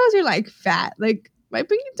pinky toes are like fat. Like my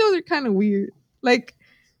pinky toes are kind of weird. Like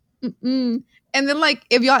and then like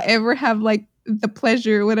if y'all ever have like the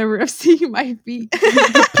pleasure or whatever of seeing my feet.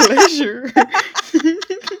 The pleasure.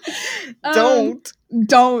 Don't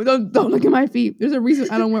look at my feet. There's a reason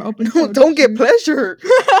I don't wear open toe. Don't get pleasure.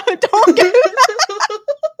 Don't get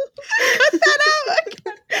cut that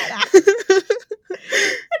out.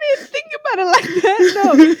 I didn't think about it like that.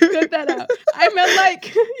 No, cut that out. I meant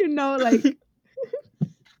like, you know, like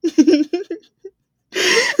I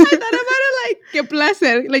thought about it like que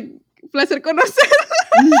placer, like placer conocer.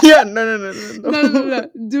 Yeah, no.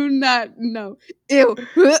 Do not, no. Ew.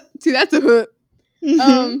 See, that's a hook.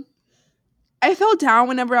 I fell down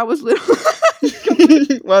whenever I was little.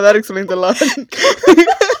 Wow, that explains a lot.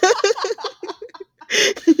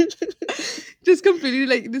 Just completely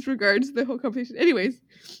like disregards the whole conversation. Anyways,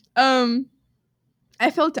 I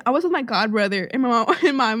was with my godbrother and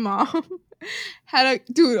my mom had a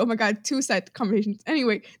dude. Oh my god, 2 side conversations.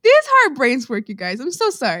 Anyway, this is how our brains work, you guys. I'm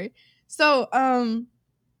so sorry. So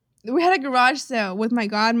we had a garage sale with my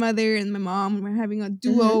godmother and my mom. We're having a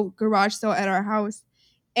duo garage sale at our house.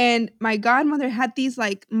 And my godmother had these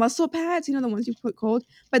like muscle pads, you know, the ones you put cold,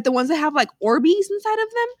 but the ones that have like Orbeez inside of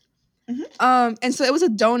them. And so it was a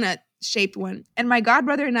donut shaped one. And my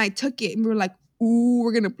godbrother and I took it and we were like, ooh,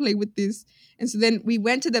 we're going to play with this. And so then we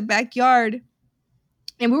went to the backyard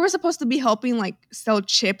and we were supposed to be helping like sell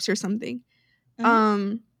chips or something.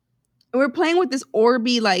 And we were playing with this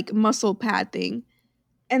Orbeez like muscle pad thing.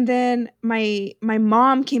 And then my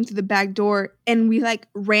mom came to the back door and we like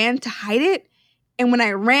ran to hide it. And when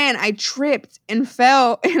I ran, I tripped and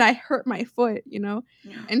fell and I hurt my foot, you know?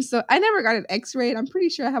 Yeah. And so I never got an x-ray. I'm pretty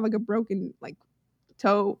sure I have like a broken like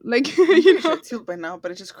toe. Like, you know? It's healed by now,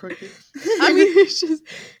 but it's just crooked. I mean, it's just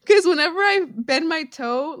because whenever I bend my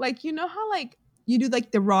toe, like, you know how like you do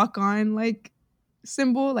like the rock on like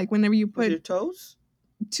symbol? Like whenever you put with your toes?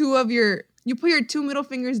 You put your 2 middle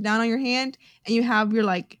fingers down on your hand and you have your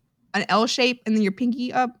like an L shape and then your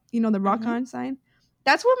pinky up, you know, the rock on sign.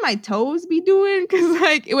 That's what my toes be doing. Cause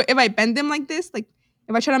like if I bend them like this, like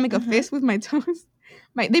if I try to make a fist with my toes,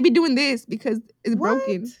 they be doing this because it's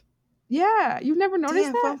broken. Yeah. You've never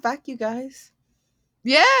noticed that? Fun fact, you guys.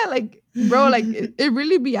 Yeah. Like, bro, like it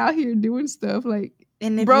really be out here doing stuff. Like,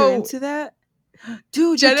 and if you're into that,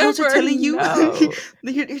 dude, Jennifer, your toes are telling you. No.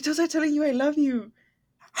 your toes are telling you I love you.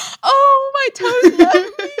 Oh, my toes love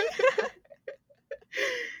me.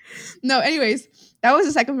 No, anyways, that was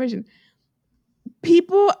the second version.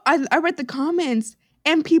 People, I read the comments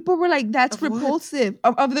and people were like, that's of repulsive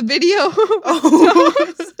of the video.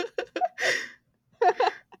 Oh.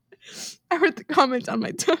 I read the comments on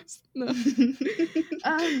my toes. No.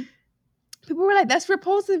 People were like, that's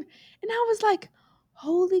repulsive. And I was like,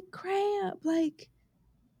 holy crap. Like,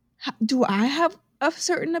 do I have a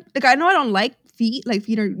certain, like, I know I don't like feet. Like,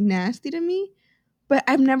 feet are nasty to me. But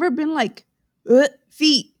I've never been like,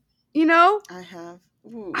 feet, you know? I have.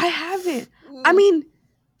 Ooh. I haven't. Ooh. I mean,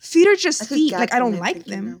 feet are just feet. Like, I don't like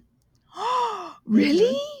them.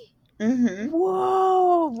 Really? Mm-hmm.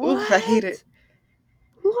 Whoa. What? Oof, I hate it.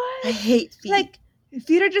 What? I hate feet. Like,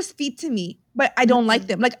 feet are just feet to me, but I don't like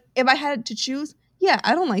them. Like, if I had to choose, yeah,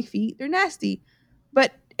 I don't like feet. They're nasty.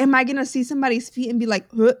 But am I going to see somebody's feet and be like,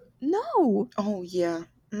 huh? No. Oh, yeah.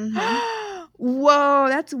 Mm-hmm. Whoa,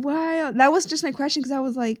 that's wild. That was just my question because I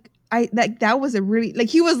was like, that was a really, like,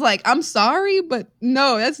 he was like, I'm sorry, but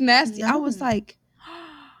no, that's nasty. No. I was like,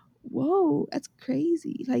 whoa, that's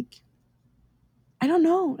crazy. Like, I don't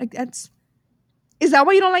know. Like, is that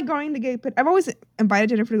why you don't like going to get I've always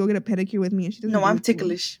invited Jennifer to go get a pedicure with me and she doesn't. No, I'm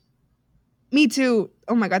ticklish. Me too.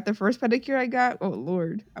 Oh my god, the first pedicure I got, oh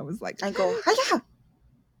lord. I was like, I go, hiya.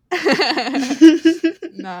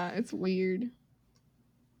 Nah, it's weird.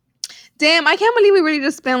 Damn, I can't believe we really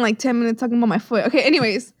just spent like 10 minutes talking about my foot. Okay,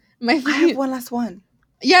 anyways. My feet. I have one last one.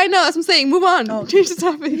 Yeah, I know. That's what I'm saying. Move on. Oh, change the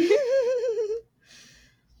topic.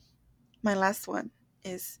 My last one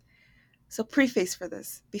is, so preface for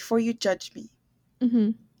this. Before you judge me.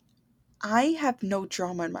 I have no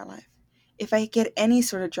drama in my life. If I get any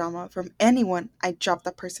sort of drama from anyone, I drop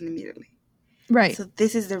that person immediately. Right. So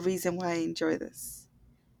this is the reason why I enjoy this.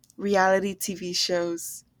 Reality TV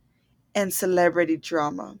shows and celebrity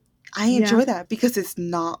drama. I enjoy that because it's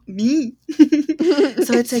not me.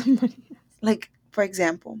 So it's like, for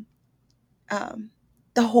example,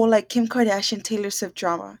 the whole like Kim Kardashian, Taylor Swift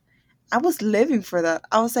drama. I was living for that.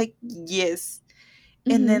 I was like, yes.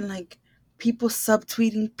 And then like people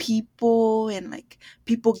subtweeting people and like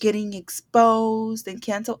people getting exposed and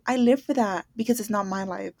canceled. I live for that because it's not my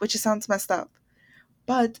life, which sounds messed up.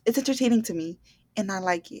 But it's entertaining to me and I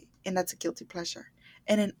like it. And that's a guilty pleasure.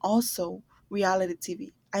 And then also reality TV.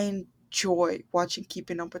 I enjoy watching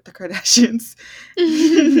Keeping Up with the Kardashians.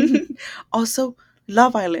 Also,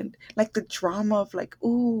 Love Island. Like the drama of like,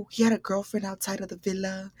 ooh, he had a girlfriend outside of the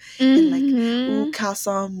villa. And like, ooh,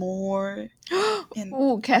 Casa Amor. And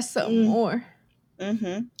ooh, Casa Amor.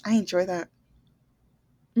 I enjoy that.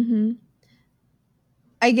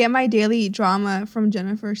 I get my daily drama from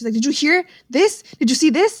Jennifer. She's like, "Did you hear this? Did you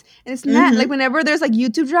see this?" And it's not like whenever there's like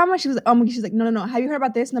YouTube drama, she was like, "Oh my," she's like, "No. Have you heard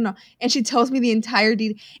about this? No." And she tells me the entire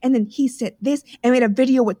detail. And then he said this and made a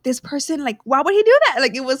video with this person. Like, why would he do that?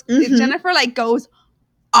 Like, it was Jennifer like goes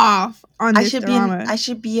off on this drama. I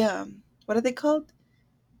should be what are they called?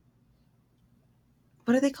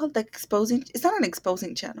 What are they called? Like exposing. It's not an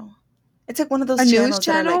exposing channel. It's like one of those news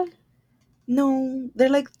channel. That are like, no, they're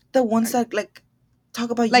like the ones that like talk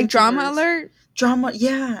about like YouTubers. Drama alert. Drama,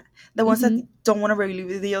 yeah. The ones that don't want to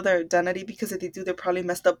reveal their identity because if they do, they're probably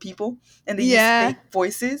messed up people and they use fake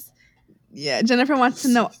voices. Yeah, Jennifer wants to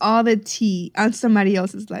know all the tea on somebody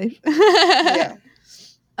else's life. Yeah.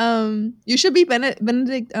 You should be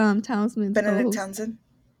Benedict Townsend. Benedict Townsend.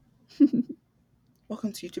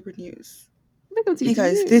 Welcome to YouTuber News. Hey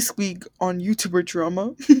guys, this week on YouTuber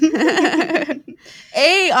Drama.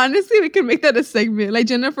 Hey, honestly, we could make that a segment. Like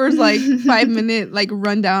Jennifer's like 5-minute like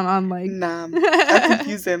rundown on like. Nah, I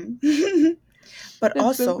confuse him. But that's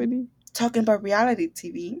also so talking about reality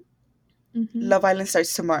TV. Love Island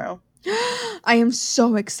starts tomorrow. I am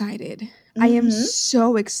so excited. I am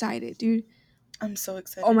so excited, dude. I'm so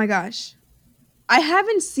excited. Oh my gosh, I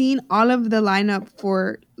haven't seen all of the lineup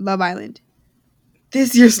for Love Island.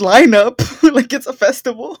 This year's lineup, like it's a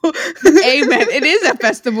festival. Amen. It is a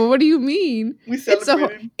festival. What do you mean? We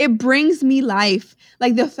celebrated. It brings me life.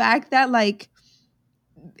 Like the fact that like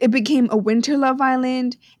it became a winter Love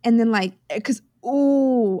Island, and then like because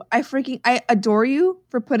I adore you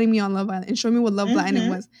for putting me on Love Island and showing me what Love Island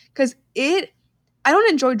was. Because I don't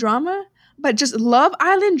enjoy drama, but just Love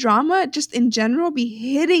Island drama, just in general, be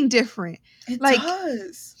hitting different. It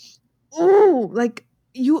does. Ooh, like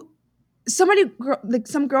some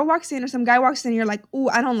girl walks in or some guy walks in and you're like, ooh,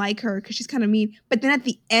 I don't like her because she's kind of mean. But then at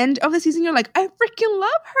the end of the season, you're like, I freaking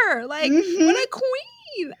love her. Like, what a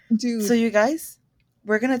queen. Dude. So you guys,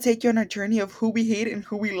 we're going to take you on our journey of who we hate and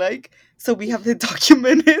who we like. So we have to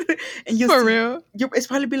document it. And you'll For real? It's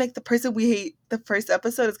probably be like the person we hate the first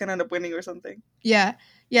episode is going to end up winning or something. Yeah.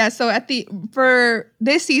 Yeah, so for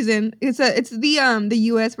this season, it's the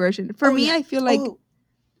US version. For me, I feel like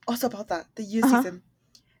also about that, the US season.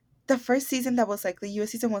 The first season that was like the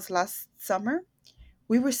US season was last summer.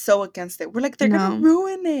 We were so against it. We're like, they're gonna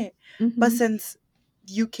ruin it. But since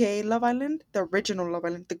UK Love Island, the original Love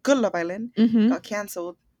Island, the good Love Island, got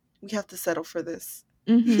canceled, we have to settle for this.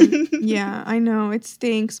 Yeah, I know it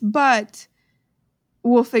stinks, but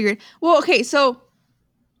we'll figure it. Well, okay, so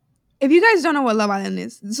if you guys don't know what Love Island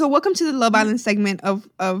is, so welcome to the Love Island segment of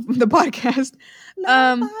the podcast.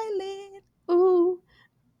 Love Island. Ooh.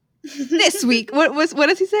 This week, what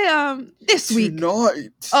does he say? This week.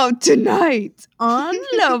 Tonight. Oh, tonight on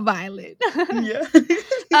Love Island. Yeah.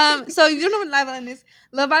 So you don't know what Love Island is?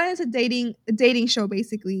 Love Island is a dating show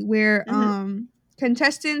basically where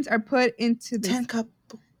contestants are put into this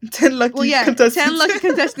 10 lucky contestants. 10 lucky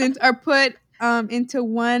contestants are put into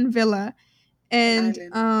one villa and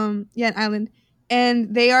an island.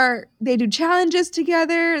 And they do challenges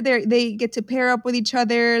together. They get to pair up with each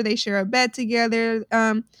other. They share a bed together.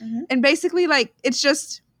 And basically, like, it's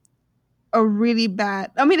just a really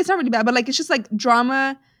bad. I mean, it's not really bad, but like, it's just like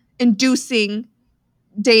drama-inducing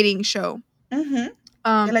dating show. They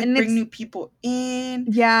like bring new people in.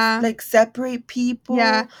 Yeah. Like separate people.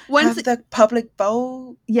 Yeah. Once have the public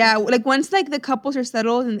vote. Yeah. Like once like the couples are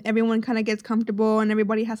settled and everyone kind of gets comfortable and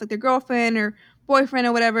everybody has like their girlfriend or boyfriend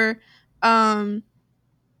or whatever.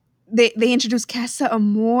 They introduce Casa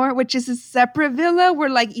Amor, which is a separate villa where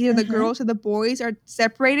like either the girls or the boys are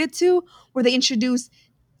separated to, where they introduce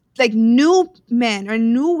like new men or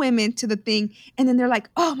new women to the thing, and then they're like,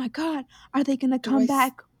 oh my god, are they gonna come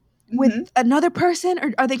back with another person,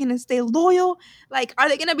 or are they gonna stay loyal? Like, are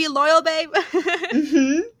they gonna be loyal, babe?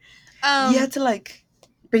 You had to like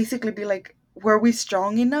basically be like, were we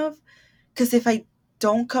strong enough? Because if I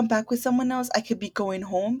don't come back with someone else, I could be going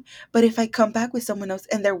home. But if I come back with someone else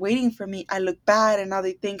and they're waiting for me, I look bad and now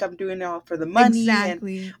they think I'm doing it all for the money.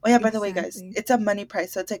 Exactly. And, by the way, guys, it's a money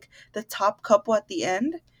prize. So it's like the top couple at the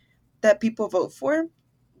end that people vote for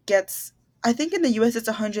gets I think in the US it's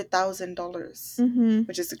 $100,000,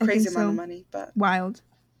 which is a crazy amount of money. But wild.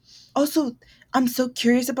 Also, I'm so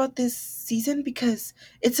curious about this season because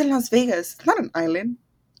it's in Las Vegas. It's not an island.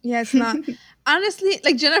 Yeah, it's not. Honestly,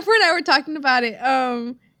 like Jennifer and I were talking about it.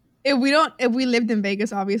 If we lived in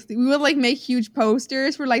Vegas, obviously, we would like make huge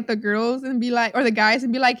posters for like the girls and be like, or the guys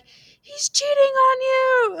and be like, he's cheating on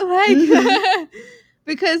you, like,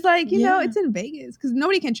 because like, you know, it's in Vegas because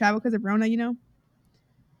nobody can travel because of Rona, you know.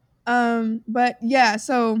 But yeah,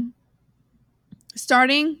 so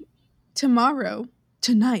starting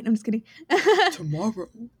tonight, I'm just kidding. Tomorrow.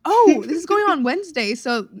 Oh, this is going on Wednesday,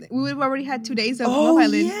 so we would have already had 2 days of Love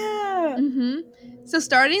Island. Yeah. So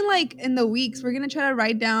starting like in the weeks, we're gonna try to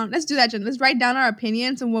write down. Let's do that, Jen. Let's write down our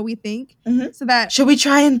opinions and what we think. So that should we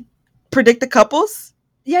try and predict the couples?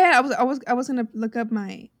 Yeah, I was gonna look up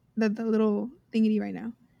the little thingy right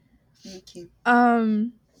now. Okay.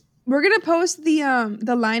 We're gonna post the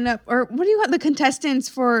lineup, or what do you call the contestants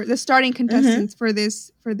for the starting contestants for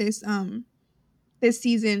this this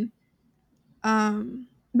season.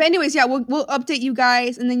 But anyways, yeah, we'll update you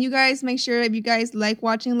guys, and then you guys make sure if you guys like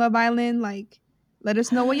watching Love Island, like let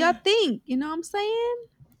us know what y'all think. You know what I'm saying?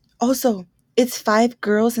 Also, it's 5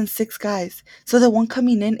 girls and 6 guys, so the one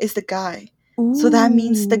coming in is the guy. Ooh. So that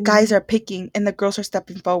means the guys are picking and the girls are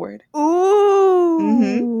stepping forward. Ooh,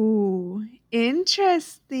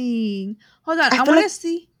 interesting. Hold on, I want to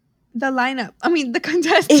see the lineup. I mean, the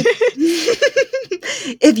contestants.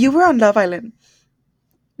 If you were on Love Island,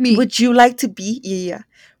 would you like to be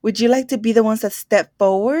would you like to be the ones that step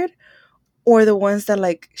forward or the ones that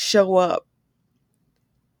like show up?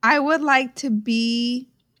 I would like to be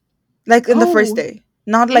like in the first day,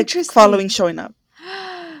 not like following showing up.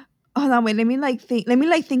 Hold on, wait, let me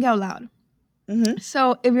think out loud.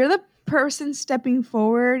 So if you're the person stepping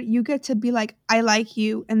forward, you get to be like, I like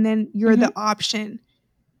you, and then you're the option.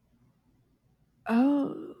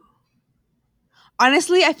 Oh,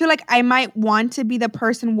 honestly, I feel like I might want to be the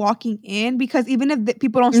person walking in, because even if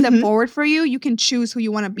people don't step forward for you, you can choose who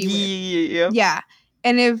you want to be with. Yeah.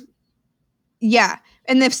 And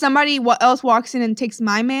if somebody else walks in and takes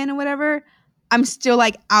my man or whatever, I'm still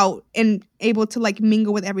like out and able to like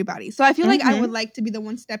mingle with everybody. So I feel like I would like to be the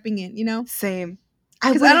one stepping in, you know? Same.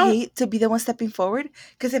 I would hate to be the one stepping forward,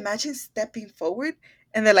 because imagine stepping forward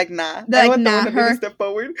and they're like, nah. They're like, nah, her. Step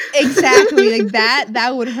forward. Exactly. Like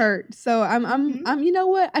that would hurt. So I'm you know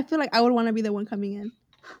what? I feel like I would want to be the one coming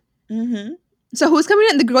in. So who's coming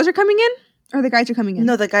in? The girls are coming in, or the guys are coming in?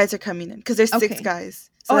 No, the guys are coming in, because there's 6 guys.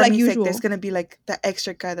 So that like means usual. Like, there's gonna be like the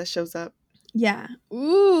extra guy that shows up. Yeah.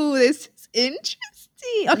 Ooh, this is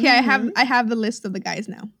interesting. Okay, I have the list of the guys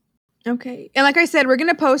now. Okay, and like I said, we're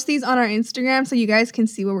gonna post these on our Instagram so you guys can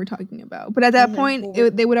see what we're talking about. But at that point,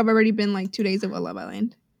 they would have already been like 2 days of Love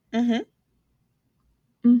Island.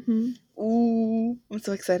 Ooh, I'm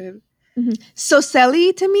so excited. So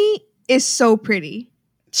Selly to me is so pretty.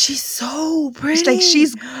 She's so pretty. Like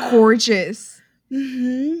she's gorgeous.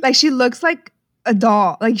 Like she looks like a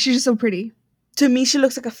doll. Like she's just so pretty. To me, she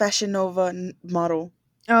looks like a Fashion Nova model.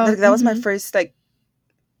 Oh, like that was my first like.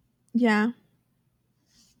 Yeah.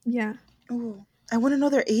 Oh, I want to know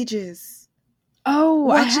their ages. Oh,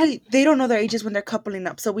 well, actually, they don't know their ages when they're coupling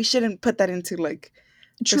up, so we shouldn't put that into like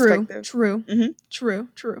perspective. True.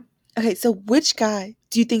 Okay, so which guy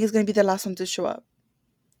do you think is going to be the last one to show up?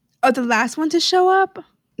 Oh, the last one to show up?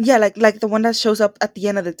 Yeah, like the one that shows up at the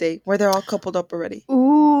end of the day, where they're all coupled up already.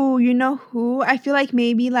 Ooh, you know who? I feel like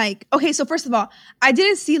maybe like... Okay, so first of all, I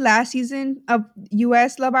didn't see last season of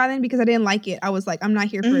US Love Island because I didn't like it. I was like, I'm not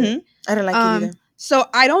here for it. I didn't like it either. So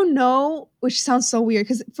I don't know, which sounds so weird,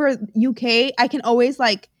 because for UK, I can always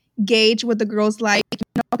like gauge what the girls like. You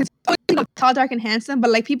know, it's always tall, dark, and handsome,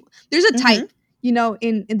 but like people, there's a type, you know,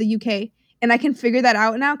 in the UK, and I can figure that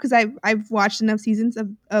out now because I've watched enough seasons of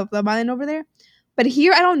Love Island over there. But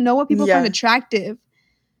here, I don't know what people find attractive.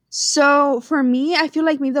 So for me, I feel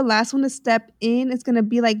like maybe the last one to step in is gonna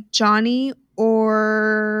be like Johnny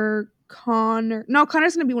or Connor. No,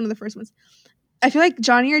 Connor's gonna be one of the first ones. I feel like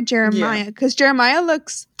Johnny or Jeremiah, because Jeremiah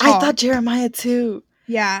looks tall. I thought Jeremiah too.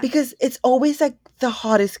 Yeah. Because it's always like the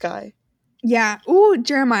hottest guy. Yeah. Ooh,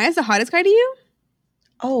 Jeremiah's the hottest guy to you?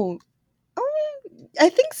 Oh, I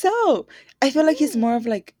think so. I feel like he's more of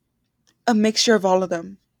like a mixture of all of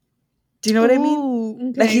them. Do you know what I mean?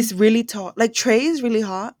 Okay. Like he's really tall. Like Trey is really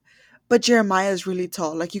hot, but Jeremiah is really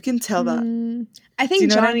tall. Like you can tell that. I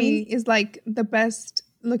think Johnny is like the best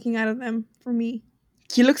looking out of them for me.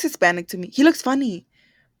 He looks Hispanic to me. He looks funny.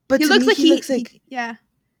 But he looks like yeah.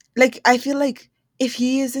 Like I feel like if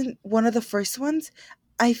he isn't one of the first ones,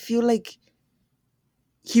 I feel like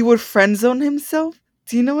he would friend zone himself.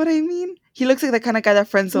 Do you know what I mean? He looks like the kind of guy that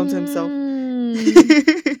friend zones himself.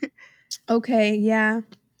 Okay, yeah.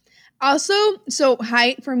 Also, so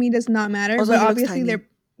height for me does not matter, Also, but he looks obviously tiny.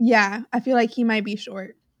 yeah, I feel like he might be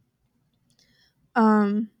short.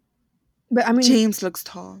 But I mean, James looks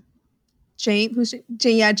tall. James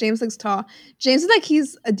looks tall. James is like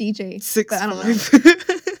he's a DJ.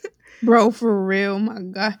 6'5". Bro, for real, my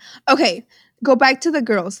god. Okay, go back to the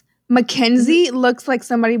girls. Mackenzie looks like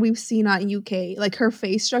somebody we've seen on UK. Like her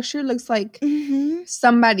face structure looks like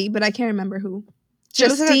somebody, but I can't remember who. She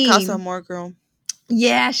looks like a Casa Amor girl.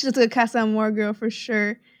 Yeah, she looks like a Casa Amor girl for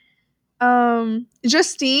sure.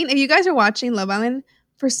 Justine, if you guys are watching Love Island,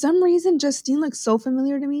 for some reason Justine looks so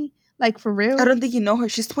familiar to me. Like for real. I don't think you know her.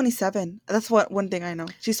 She's 27. That's one thing I know.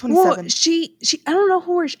 She's 27. Well, she I don't know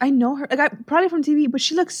who I know her. Like probably from TV, but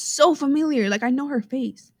she looks so familiar. Like I know her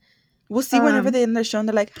face. We'll see whenever they're in their show and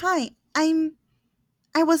they're like, "Hi,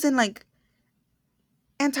 I was in like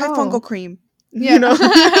antifungal cream." Yeah. You know?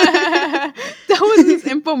 That was this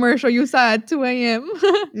infomercial you saw at 2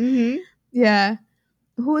 a.m. Yeah.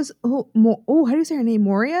 How do you say her name?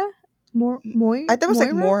 Moria? Moira? I thought it was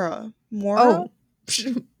like Mora. Oh.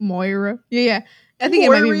 Moira. Yeah. I think it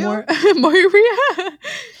might be Moira. Moira.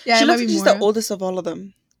 Yeah, she looks like she's the oldest of all of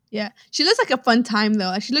them. Yeah. She looks like a fun time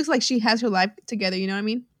though. She looks like she has her life together, you know what I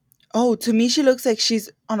mean? Oh, to me she looks like she's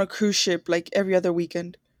on a cruise ship like every other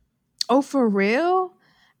weekend. Oh, for real?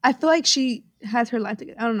 I feel like she has her life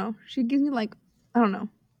together. I don't know. She gives me like, I don't know.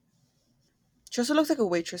 She also looks like a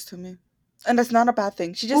waitress to me. And that's not a bad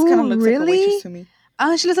thing. She just kind of looks like a waitress to me.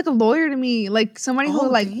 She looks like a lawyer to me. Like somebody who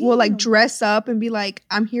will like dress up and be like,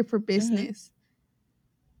 I'm here for business.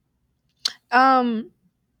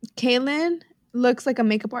 Kaylin looks like a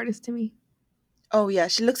makeup artist to me. Oh yeah,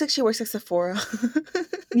 she looks like she works at Sephora.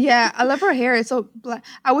 Yeah, I love her hair. It's so black.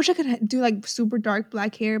 I wish I could do like super dark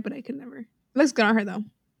black hair, but I could never. It looks good on her though.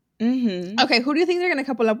 Okay, who do you think they're gonna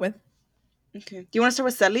couple up with? Okay, do you want to start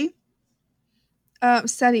with Sally?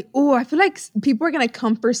 Sally. Oh, I feel like people are gonna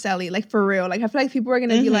come for Sally, like for real. Like I feel like people are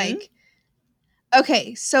gonna be like,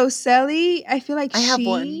 okay, so Sally, I feel like I have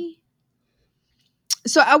one.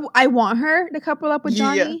 So I want her to couple up with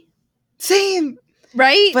Johnny. Yeah. Same.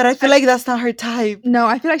 Right? But I feel like that's not her type. No,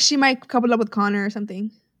 I feel like she might couple up with Connor or something.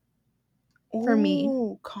 For me.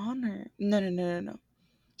 Oh, Connor. No.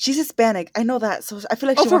 She's Hispanic. I know that. So I feel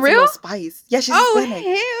like she wants a little spice. Yeah, she's Hispanic.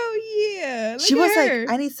 Oh, hell yeah. She was like,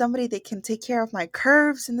 I need somebody that can take care of my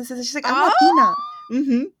curves. And this is, she's like, I'm Latina.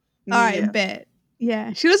 All right, bet.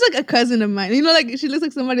 Yeah. She looks like a cousin of mine. You know, like she looks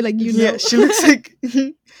like somebody like you know. Yeah, she looks like...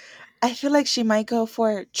 I feel like she might go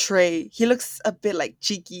for Trey. He looks a bit like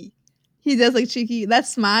cheeky. He does look cheeky. That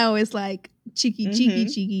smile is like cheeky.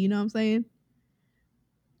 You know what I'm saying?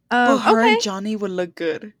 But her and Johnny would look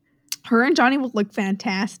good. Her and Johnny would look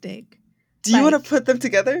fantastic. Do you want to put them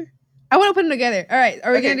together? I want to put them together. All right.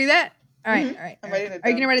 Are we going to do that? All right. All right. I'm writing it down. Are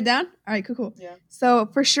you going to write it down? All right. Cool. Yeah. So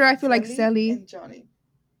for sure, I feel like Sally and Johnny.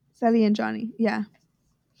 Sally and Johnny. Yeah.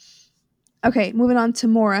 Okay. Moving on to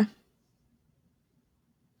Mora.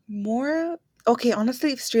 Mora? Okay.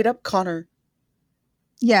 Honestly, straight up Connor.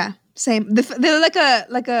 Yeah. Same. They're like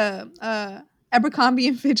a Abercrombie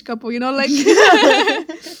and Fitch couple, you know, like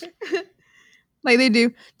like they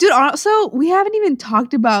do. Dude, also, we haven't even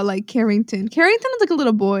talked about like Carrington. Carrington is like a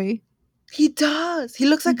little boy. He does. He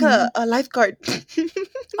looks like a lifeguard.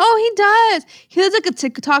 Oh, he does. He looks like a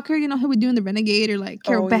TikToker, you know, he'll be doing the Renegade or like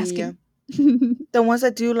Carol Baskin. Yeah. The ones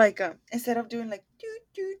that do like instead of doing like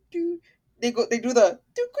they do the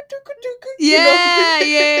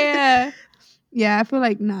yeah. Yeah, I feel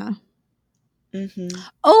like nah.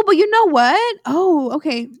 Oh, but you know what? Oh,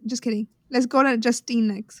 okay. Just kidding. Let's go to Justine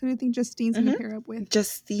next. Who do you think Justine's gonna pair up with?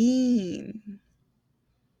 Justine.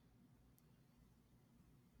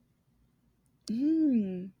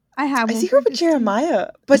 I see her with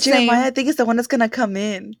Jeremiah. But Jeremiah, I think, is the one that's gonna come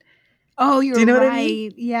in. Oh, you're right. Do you know what I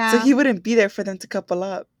mean? Yeah. So he wouldn't be there for them to couple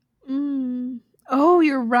up. Oh,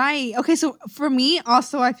 you're right. Okay, so for me,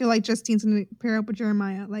 also, I feel like Justine's gonna pair up with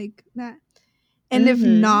Jeremiah like that. And if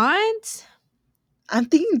not, I'm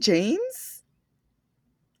thinking James.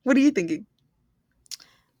 What are you thinking?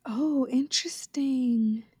 Oh,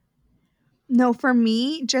 interesting. No, for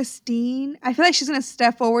me, Justine, I feel like she's gonna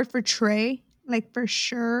step forward for Trey, like for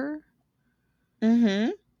sure. Oh,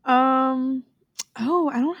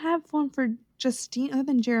 I don't have one for Justine other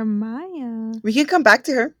than Jeremiah. We can come back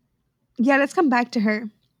to her. Yeah, let's come back to her.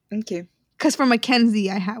 Okay. Because for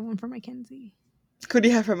Mackenzie, I have one for Mackenzie. Who do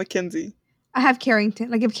you have for Mackenzie? I have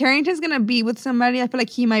Carrington. Like, if Carrington's gonna be with somebody, I feel like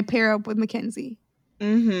he might pair up with Mackenzie.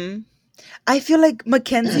 I feel like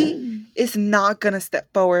Mackenzie is not gonna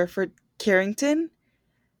step forward for Carrington,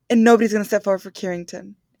 and nobody's gonna step forward for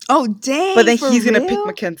Carrington. Oh, dang! But then he's gonna pick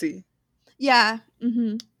Mackenzie. Yeah.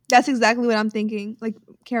 Mm-hmm. That's exactly what I'm thinking. Like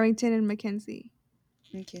Carrington and Mackenzie.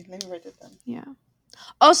 Okay, let me write it down. Yeah.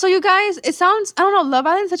 Also, you guys, it sounds, I don't know, Love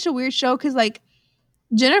Island's such a weird show because like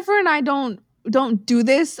Jennifer and I don't do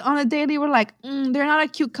this on a daily. We're like, they're not a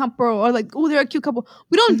cute couple, or like, oh, they're a cute couple.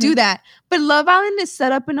 We don't do that. But Love Island is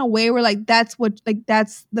set up in a way where like that's the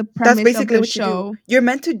premise That's basically of the what show. you do. You're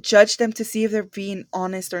meant to judge them to see if they're being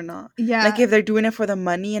honest or not. Yeah. Like if they're doing it for the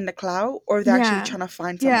money and the clout, or they're actually trying to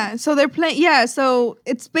find someone. Yeah. So they're playing. Yeah. So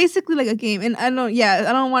it's basically like a game, and I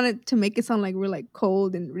don't want it to make it sound like we're like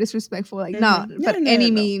cold and disrespectful. Like no,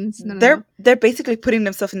 any means. No. They're basically putting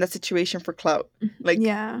themselves in that situation for clout. Like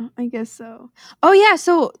yeah, I guess so. Oh yeah.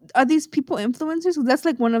 So are these people influencers? That's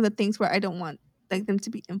like one of the things where I don't want like them to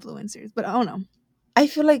be influencers, but I don't know. I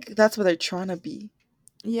feel like that's what they're trying to be.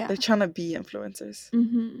 Yeah. They're trying to be influencers.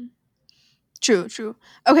 Mm-hmm. True.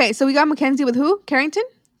 Okay, so we got Mackenzie with who? Carrington?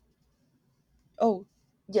 Oh,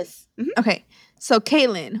 yes. Mm-hmm. Okay, so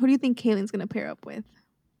Caitlyn. Who do you think Caitlyn's going to pair up with?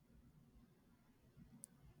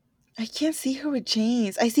 I can't see her with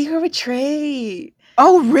James. I see her with Trey.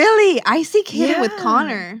 Oh, really? I see Caitlyn with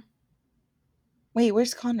Connor. Wait,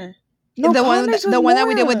 where's Connor? No, the one that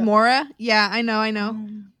we did with Maura. Yeah, I know.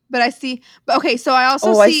 But I see. But okay, so I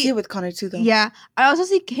also see. I see it with Connor too, though. Yeah, I also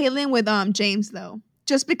see Caitlyn with James though,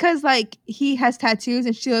 just because like he has tattoos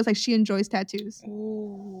and she looks like she enjoys tattoos.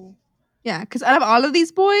 Ooh. Yeah, because out of all of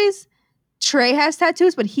these boys, Trey has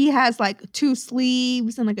tattoos, but he has like 2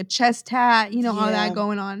 sleeves and like a chest tat. You know, all that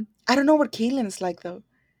going on. I don't know what Caitlyn's like though.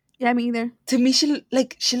 Yeah, me either. To me,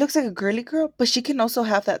 she looks like a girly girl, but she can also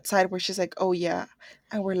have that side where she's like, oh yeah,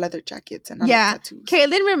 I wear leather jackets and I like tattoos.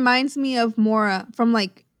 Caitlyn reminds me of Maura from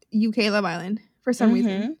like UK Love Island for some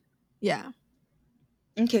reason. Yeah.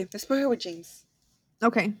 Okay, let's put her with James.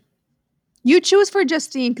 Okay. You choose for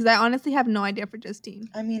Justine because I honestly have no idea for Justine.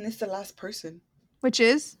 I mean, it's the last person. Which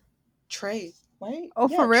is? Trey, right? Oh,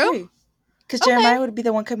 yeah, for real? Because Jeremiah would be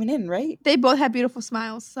the one coming in, right? They both have beautiful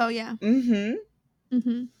smiles, so yeah.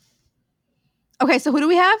 Mm-hmm. Okay, so who do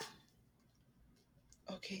we have?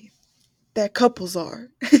 Okay. That couples are.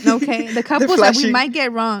 Okay, the couples that we might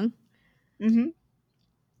get wrong. Mm-hmm.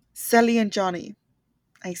 Sally and Johnny.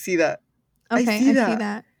 I see that. Okay, I see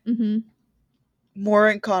that. Mm-hmm.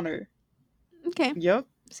 Maura and Connor. Okay. Yep.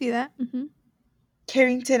 See that. Mm-hmm.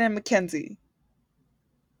 Carrington and Mackenzie.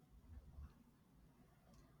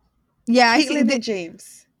 Yeah, Caitlyn and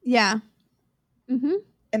James. Yeah. Mm-hmm.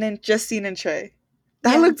 And then Justine and Trey.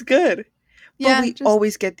 That looks good. But we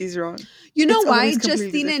always get these wrong. You know why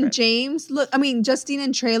Justine and James Justine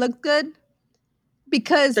and Trey look good?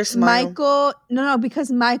 Because Michael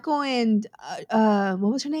because Michael and what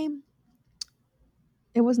was her name?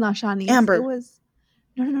 It was not Shani. Amber. It was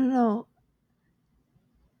no.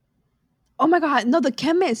 Oh my god, no, the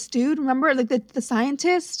chemist, dude. Remember like the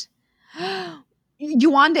scientist?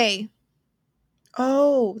 Yewande.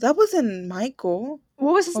 Oh, that wasn't Michael.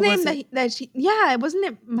 What was his name wasn't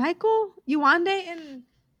it Michael? Yewande and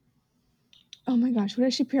oh my gosh, what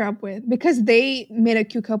did she pair up with? Because they made a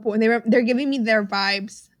cute couple and they're giving me their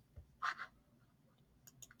vibes.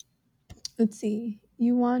 Let's see.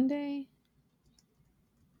 Yewande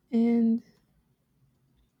and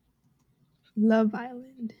Love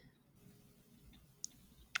Island.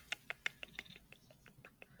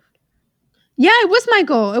 Yeah, it was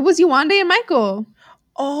Michael. It was Yewande and Michael.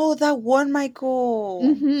 Oh, that one Michael.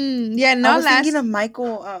 Mm-hmm. Yeah, not I was thinking of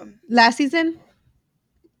Michael. Last season?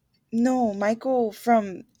 No, Michael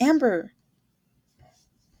from Amber.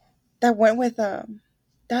 That went with the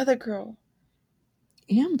other girl.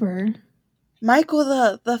 Amber?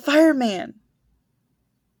 Michael, the fireman.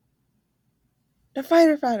 The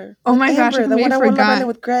fighter. Oh my gosh, I completely forgot.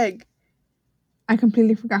 With Greg. I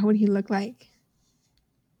completely forgot what he looked like.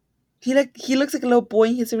 He looks like a little boy.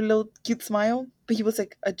 He has a little cute smile, but he was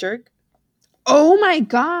like a jerk. Oh my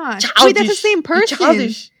gosh! Childish. Wait, that's the same person.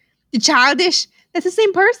 You're childish. That's the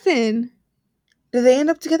same person. Did they end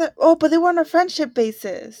up together? Oh, but they were on a friendship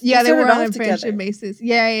basis. Yeah, they were on a friendship basis.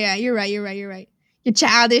 Yeah. You're right. You're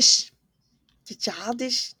childish. You're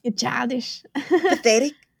childish.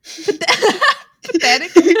 Pathetic.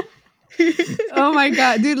 Pathetic. Oh my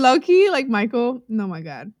god, dude, low-key, like Michael. Oh my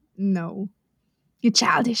god, no, you're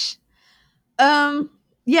childish.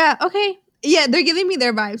 Yeah, okay, yeah, they're giving me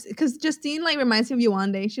their vibes because Justine like reminds me of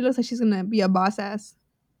Yewande. She looks like she's gonna be a boss ass.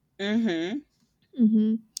 Like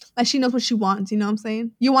she knows what she wants. You know what I'm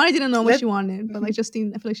saying? Yewande didn't know what she wanted, but like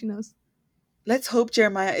Justine, I feel like she knows. Let's hope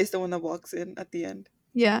Jeremiah is the one that walks in at the end.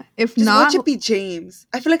 Yeah, if just not, watch it be James.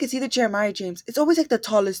 I feel like it's either Jeremiah or James. It's always like the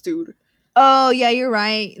tallest dude. Oh yeah, you're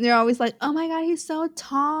right. They're always like, "Oh my god, he's so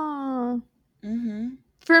tall."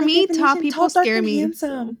 For For me, tall people scare me.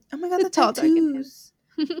 Handsome. Oh my god, the tattoos.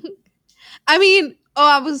 I mean,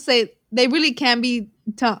 I was say they really can be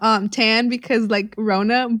tan because like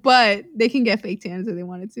Rona, but they can get fake tans if they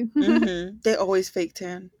wanted to. Mm-hmm. They always fake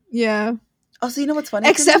tan. Yeah. Also, you know what's funny?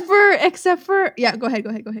 Except for yeah, go ahead.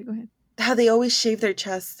 How they always shave their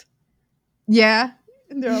chest. Yeah,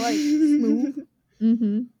 they're like smooth.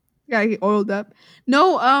 Mm-hmm. Gotta get oiled up.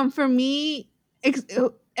 No, for me,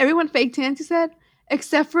 everyone fake tans. You said,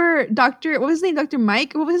 except for Dr. What was his name? Dr.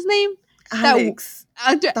 Mike. What was his name? Alex.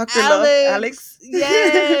 Dr. Alex.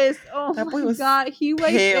 Yes. Oh that boy my god, he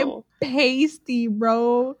was pasty,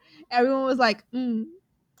 bro. Everyone was like, And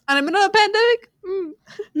I'm in a pandemic.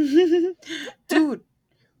 Dude,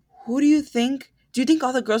 who do you think? Do you think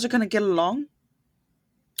all the girls are gonna get along?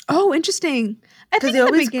 Oh, interesting. I think they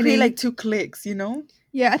always create like two cliques, you know?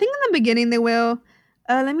 Yeah, I think in the beginning they will.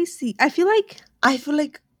 Let me see. I feel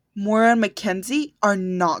like Mora and Mackenzie are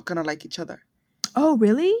not gonna like each other. Oh,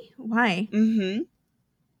 really? Why? Mm-hmm.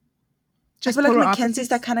 I feel like Mackenzie's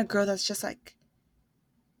that kind of girl that's just like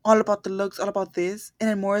all about the looks, all about this, and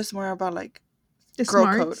then Mora's more about like the girl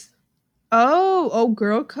smarts. Code. Oh,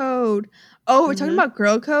 girl code. Oh, we're talking about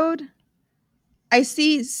girl code. I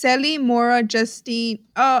see Sally, Mora, Justine.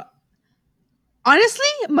 Honestly,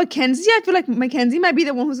 Mackenzie, I feel like Mackenzie might be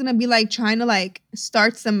the one who's gonna be like trying to like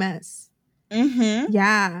start some mess. Mm-hmm.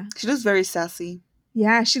 Yeah. She looks very sassy.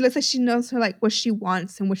 Yeah, she looks like she knows her like what she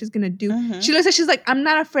wants and what she's gonna do. She looks like she's like, I'm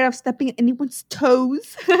not afraid of stepping on anyone's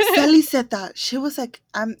toes. Sally said that. She was like,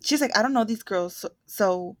 she's like, I don't know these girls,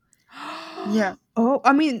 so yeah. Oh,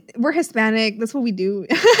 I mean, we're Hispanic. That's what we do.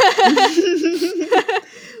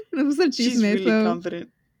 She's really confident.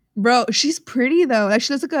 Bro, she's pretty though. Like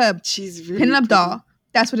she looks like a pin-up doll.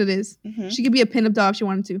 That's what it is. Mm-hmm. She could be a pin-up doll if she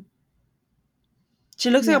wanted to. She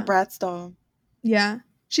looks like a Bratz doll. Yeah.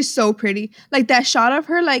 She's so pretty. Like that shot of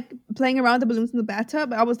her like playing around with the balloons in the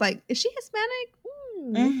bathtub. I was like, is she Hispanic?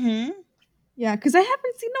 Mm-hmm. Yeah, because I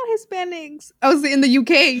haven't seen no Hispanics. I was in the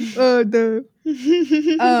UK.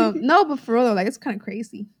 No, but for real though, like it's kind of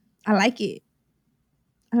crazy. I like it.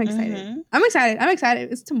 I'm excited. Mm-hmm. I'm excited.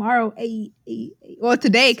 It's tomorrow. Well,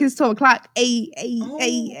 today because it's 12 o'clock.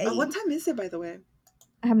 What time is it, by the way?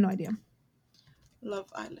 I have no idea. Love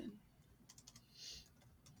Island.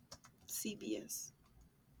 CBS.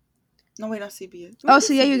 No, wait, not CBS.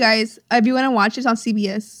 So yeah, you guys, if you want to watch it, it's on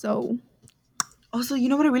CBS. So. Also, you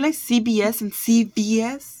know what I realized? CBS and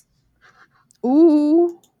CBS.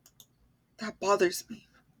 Ooh. That bothers me.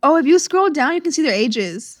 Oh, if you scroll down, you can see their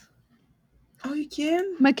ages. Oh, you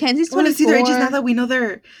can? Mackenzie's 24. I want to see their ages now that we know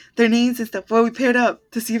their names and stuff. Well, we paired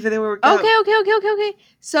up to see if they were Okay.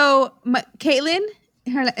 So, Caitlin,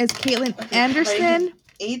 her is Caitlin Anderson.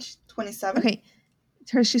 Age 27. Okay.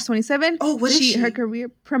 She's 27. Oh, what is she? Her career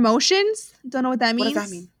promotions. Don't know what that means. What does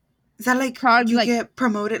that mean? Is that like you get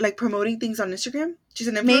promoted, like promoting things on Instagram? She's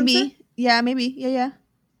an influencer? Maybe. Yeah, maybe. Yeah.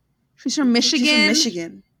 She's from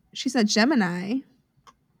Michigan. She's a Gemini.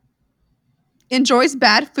 Enjoys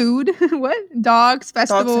bad food. What? Dogs,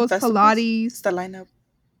 festivals, Pilates. It's the lineup.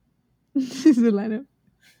 It's the lineup.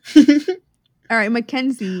 All right,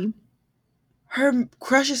 Mackenzie. Her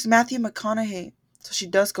crush is Matthew McConaughey. So she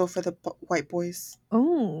does go for the white boys.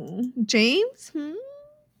 Oh, James?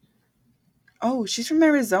 Oh, she's from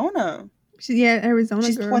Arizona. Arizona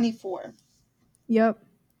She's girl. 24. Yep.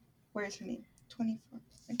 Where's her name? 24.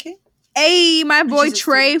 Okay. Hey, my boy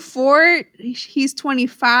Trey Ford. He's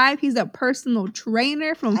 25. He's a personal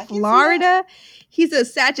trainer from Florida. He's a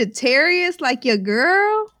Sagittarius like your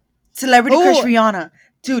girl. Celebrity crush Rihanna.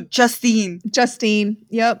 Dude, Justine.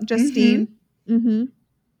 Yep, Justine. Mm-hmm.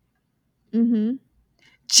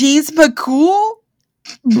 James McCool?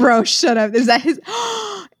 Bro, shut up. Is that his?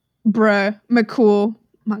 Bruh, McCool.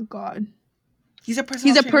 My God. He's a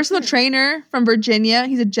personal trainer from Virginia.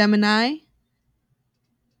 He's a Gemini.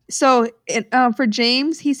 So for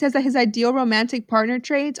James, he says that his ideal romantic partner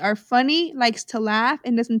traits are funny, likes to laugh,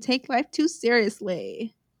 and doesn't take life too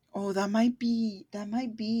seriously. Oh, that might be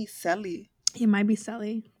Sally. He might be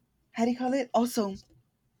Sally. How do you call it? Also,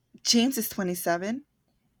 James is 27.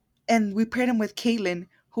 And we paired him with Caitlin,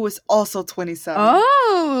 who is also 27.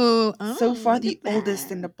 Oh, so far the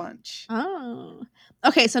oldest in the bunch. Oh.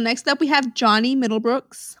 Okay, so next up we have Johnny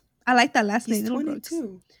Middlebrooks. I like that last name, Middlebrooks.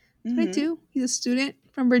 22. 22. He's a student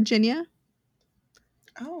from Virginia.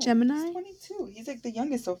 Oh, Gemini. He's 22. He's like the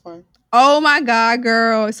youngest so far. Oh my God,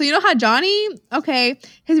 girl. So you know how Johnny,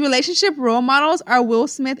 his relationship role models are Will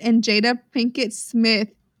Smith and Jada Pinkett Smith.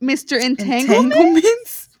 Mr.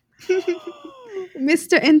 Entanglements?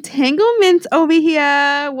 Mr. Entanglements over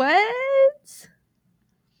here. What?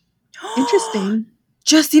 Interesting.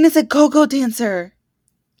 Justine is a go-go dancer.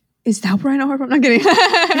 Is that where I know her from? Not kidding.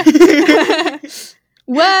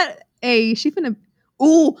 What? Hey, she finna.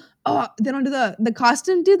 Ooh. Oh, they don't do the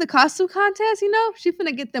costume, dude. The costume contest, you know? She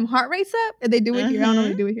finna get them heart rates up. If they do it here. I don't know if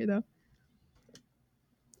they do it here, though.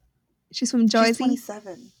 She's from Jersey. She's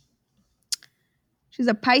 27. She's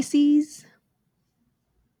a Pisces.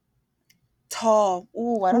 Tall.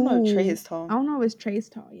 Ooh, I don't know if Trey is tall. I don't know if Trey's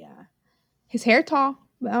tall, yeah. His hair tall,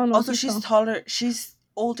 but I don't know. Also, she's taller. She's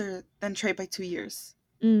older than Trey by 2 years.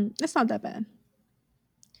 That's not that bad.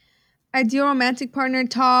 Ideal romantic partner,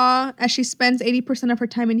 tall, as she spends 80% of her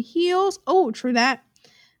time in heels. Oh, true that.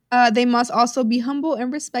 They must also be humble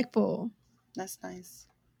and respectful. That's nice.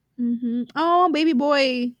 Oh, baby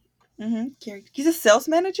boy. He's a sales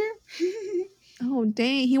manager? Oh,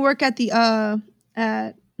 dang. He worked at the,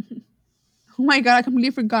 at... Oh, my God. I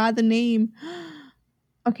completely forgot the name.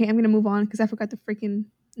 Okay, I'm going to move on because I forgot the freaking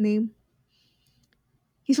name.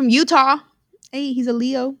 He's from Utah. Hey, he's a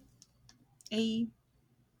Leo. Hey.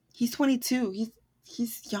 He's 22.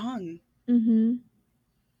 He's young.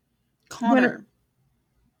 Connor.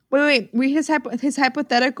 Wait. Read his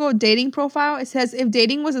hypothetical dating profile. It says, if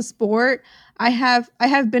dating was a sport, I have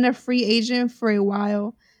been a free agent for a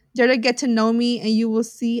while. Dare to get to know me and you will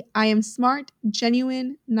see I am smart,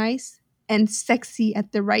 genuine, nice, and sexy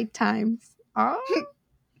at the right times. Oh.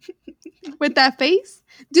 With that face?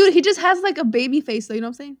 Dude, he just has like a baby face though, you know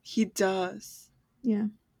what I'm saying? He does. Yeah.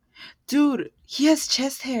 Dude, he has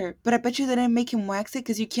chest hair, but I bet you they didn't make him wax it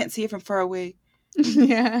because you can't see it from far away.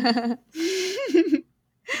 Yeah.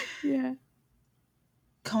 Yeah.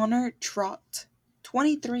 Connor Trott,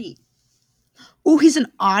 23. Oh, he's an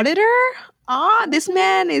auditor? This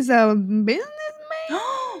man is a businessman.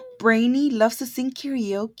 Brainy loves to sing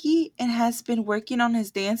karaoke and has been working on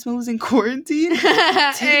his dance moves in quarantine.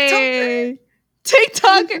 TikToker.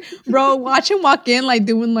 TikToker. Bro, watch him walk in like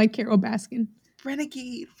doing like Carol Baskin.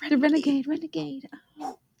 Renegade. The renegade.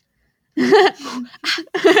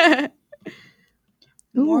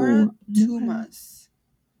 Maura Tumas.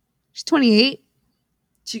 She's 28.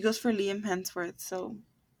 She goes for Liam Hemsworth, so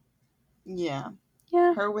yeah.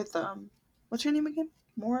 Yeah. Her with what's her name again?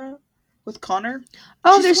 Maura with Connor.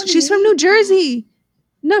 Oh, she's from New Jersey.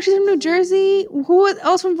 No, she's from New Jersey. Who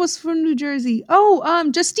else was from New Jersey? Oh,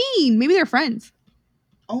 Justine. Maybe they're friends.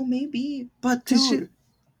 Oh, maybe. But dude,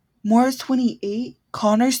 Maura's 28.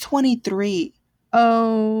 Connor's 23.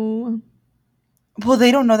 Oh. Well,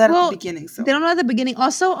 they don't know that at the beginning, so. They don't know at the beginning.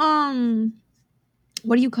 Also,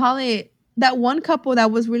 what do you call it? That one couple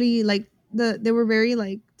that was really like they were very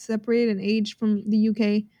like separated in age from the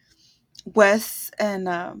UK. Wes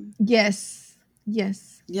and Yes.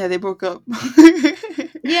 Yeah, they broke up.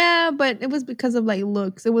 Yeah, but it was because of like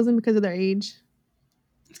looks. It wasn't because of their age.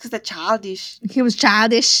 It's because they're childish. He was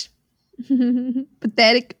childish.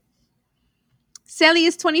 Pathetic. Sally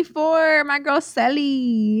is 24. My girl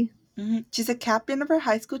Sally. She's a captain of her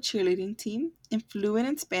high school cheerleading team, and fluent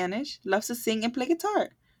in Spanish, loves to sing and play guitar.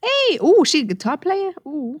 Hey, ooh, she's a guitar player.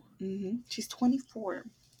 Ooh. She's 24.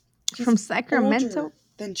 She's from Sacramento. Older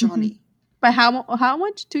than Johnny. By how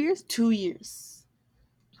much? 2 years? 2 years.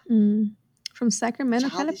 From Sacramento,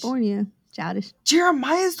 Childish. California. Childish.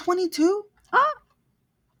 Jeremiah's 22?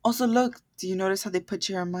 Also, look, do you notice how they put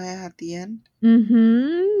Jeremiah at the end?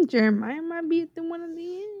 Jeremiah might be the one at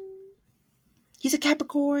the end. He's a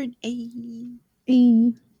Capricorn. He's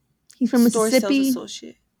from Mississippi. Sales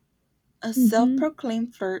associate. A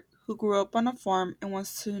self-proclaimed flirt who grew up on a farm and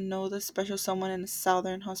wants to know the special someone in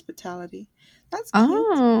southern hospitality. That's cute.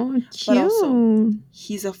 Oh, cute. But also,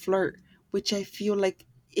 he's a flirt, which I feel like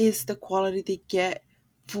is the quality they get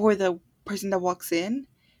for the person that walks in.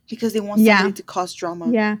 Because they want somebody to cause drama.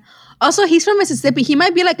 Yeah. Also, he's from Mississippi. He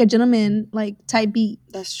might be like a gentleman, like type beat.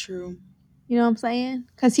 That's true. You know what I'm saying?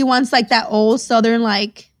 Because he wants like that old southern,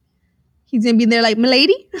 like, he's going to be there like,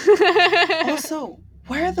 milady. Also,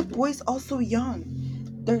 why are the boys also young?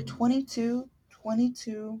 They're 22,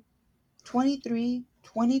 22, 23,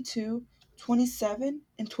 22, 27,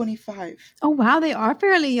 and 25. Oh, wow. They are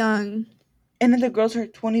fairly young. And then the girls are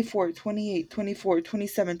 24, 28, 24,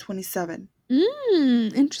 27, 27.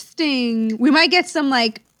 Interesting. We might get some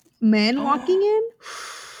like men walking in.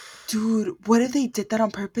 Dude, what if they did that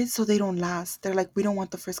on purpose so they don't last? They're like, we don't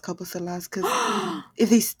want the first couples to last because if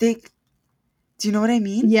they stick, do you know what I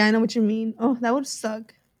mean? Yeah, I know what you mean. Oh, that would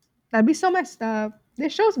suck. That'd be so messed up.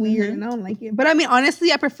 This show's weird and I don't like it. But I mean,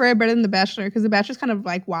 honestly, I prefer it better than The Bachelor because The Bachelor's kind of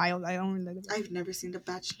like wild. I don't really like it. I've never seen The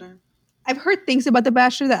Bachelor. I've heard things about The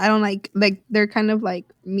Bachelor that I don't like. Like, they're kind of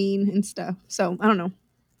like mean and stuff. So, I don't know.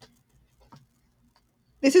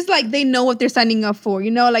 This is like they know what they're signing up for,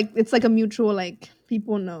 you know? Like, it's like a mutual, like,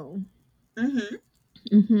 people know.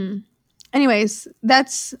 Anyways,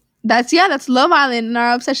 that's That's Love Island and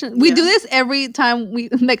our obsession. We do this every time we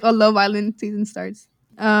like a Love Island season starts.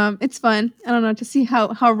 It's fun. I don't know, to see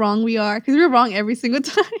how wrong we are, because we're wrong every single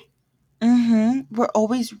time. We're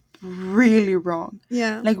always really wrong.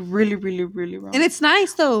 Yeah. Like really, really, really wrong. And it's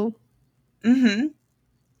nice though.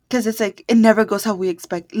 Because it's like it never goes how we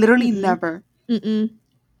expect. Literally never.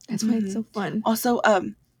 That's why it's so fun. Also,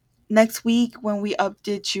 next week when we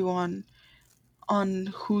update you on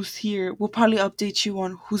who's here, we'll probably update you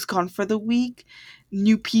on who's gone for the week,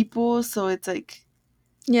 new people. So it's like,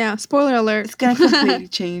 yeah, spoiler alert. It's gonna completely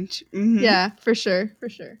change. Yeah, for sure.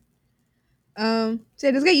 So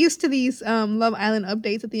yeah, just get used to these Love Island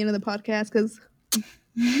updates at the end of the podcast, because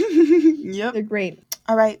yep, they're great.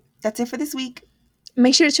 All right, that's it for this week.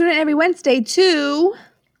 Make sure to tune in every Wednesday to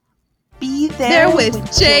Be There with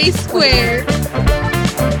J Square.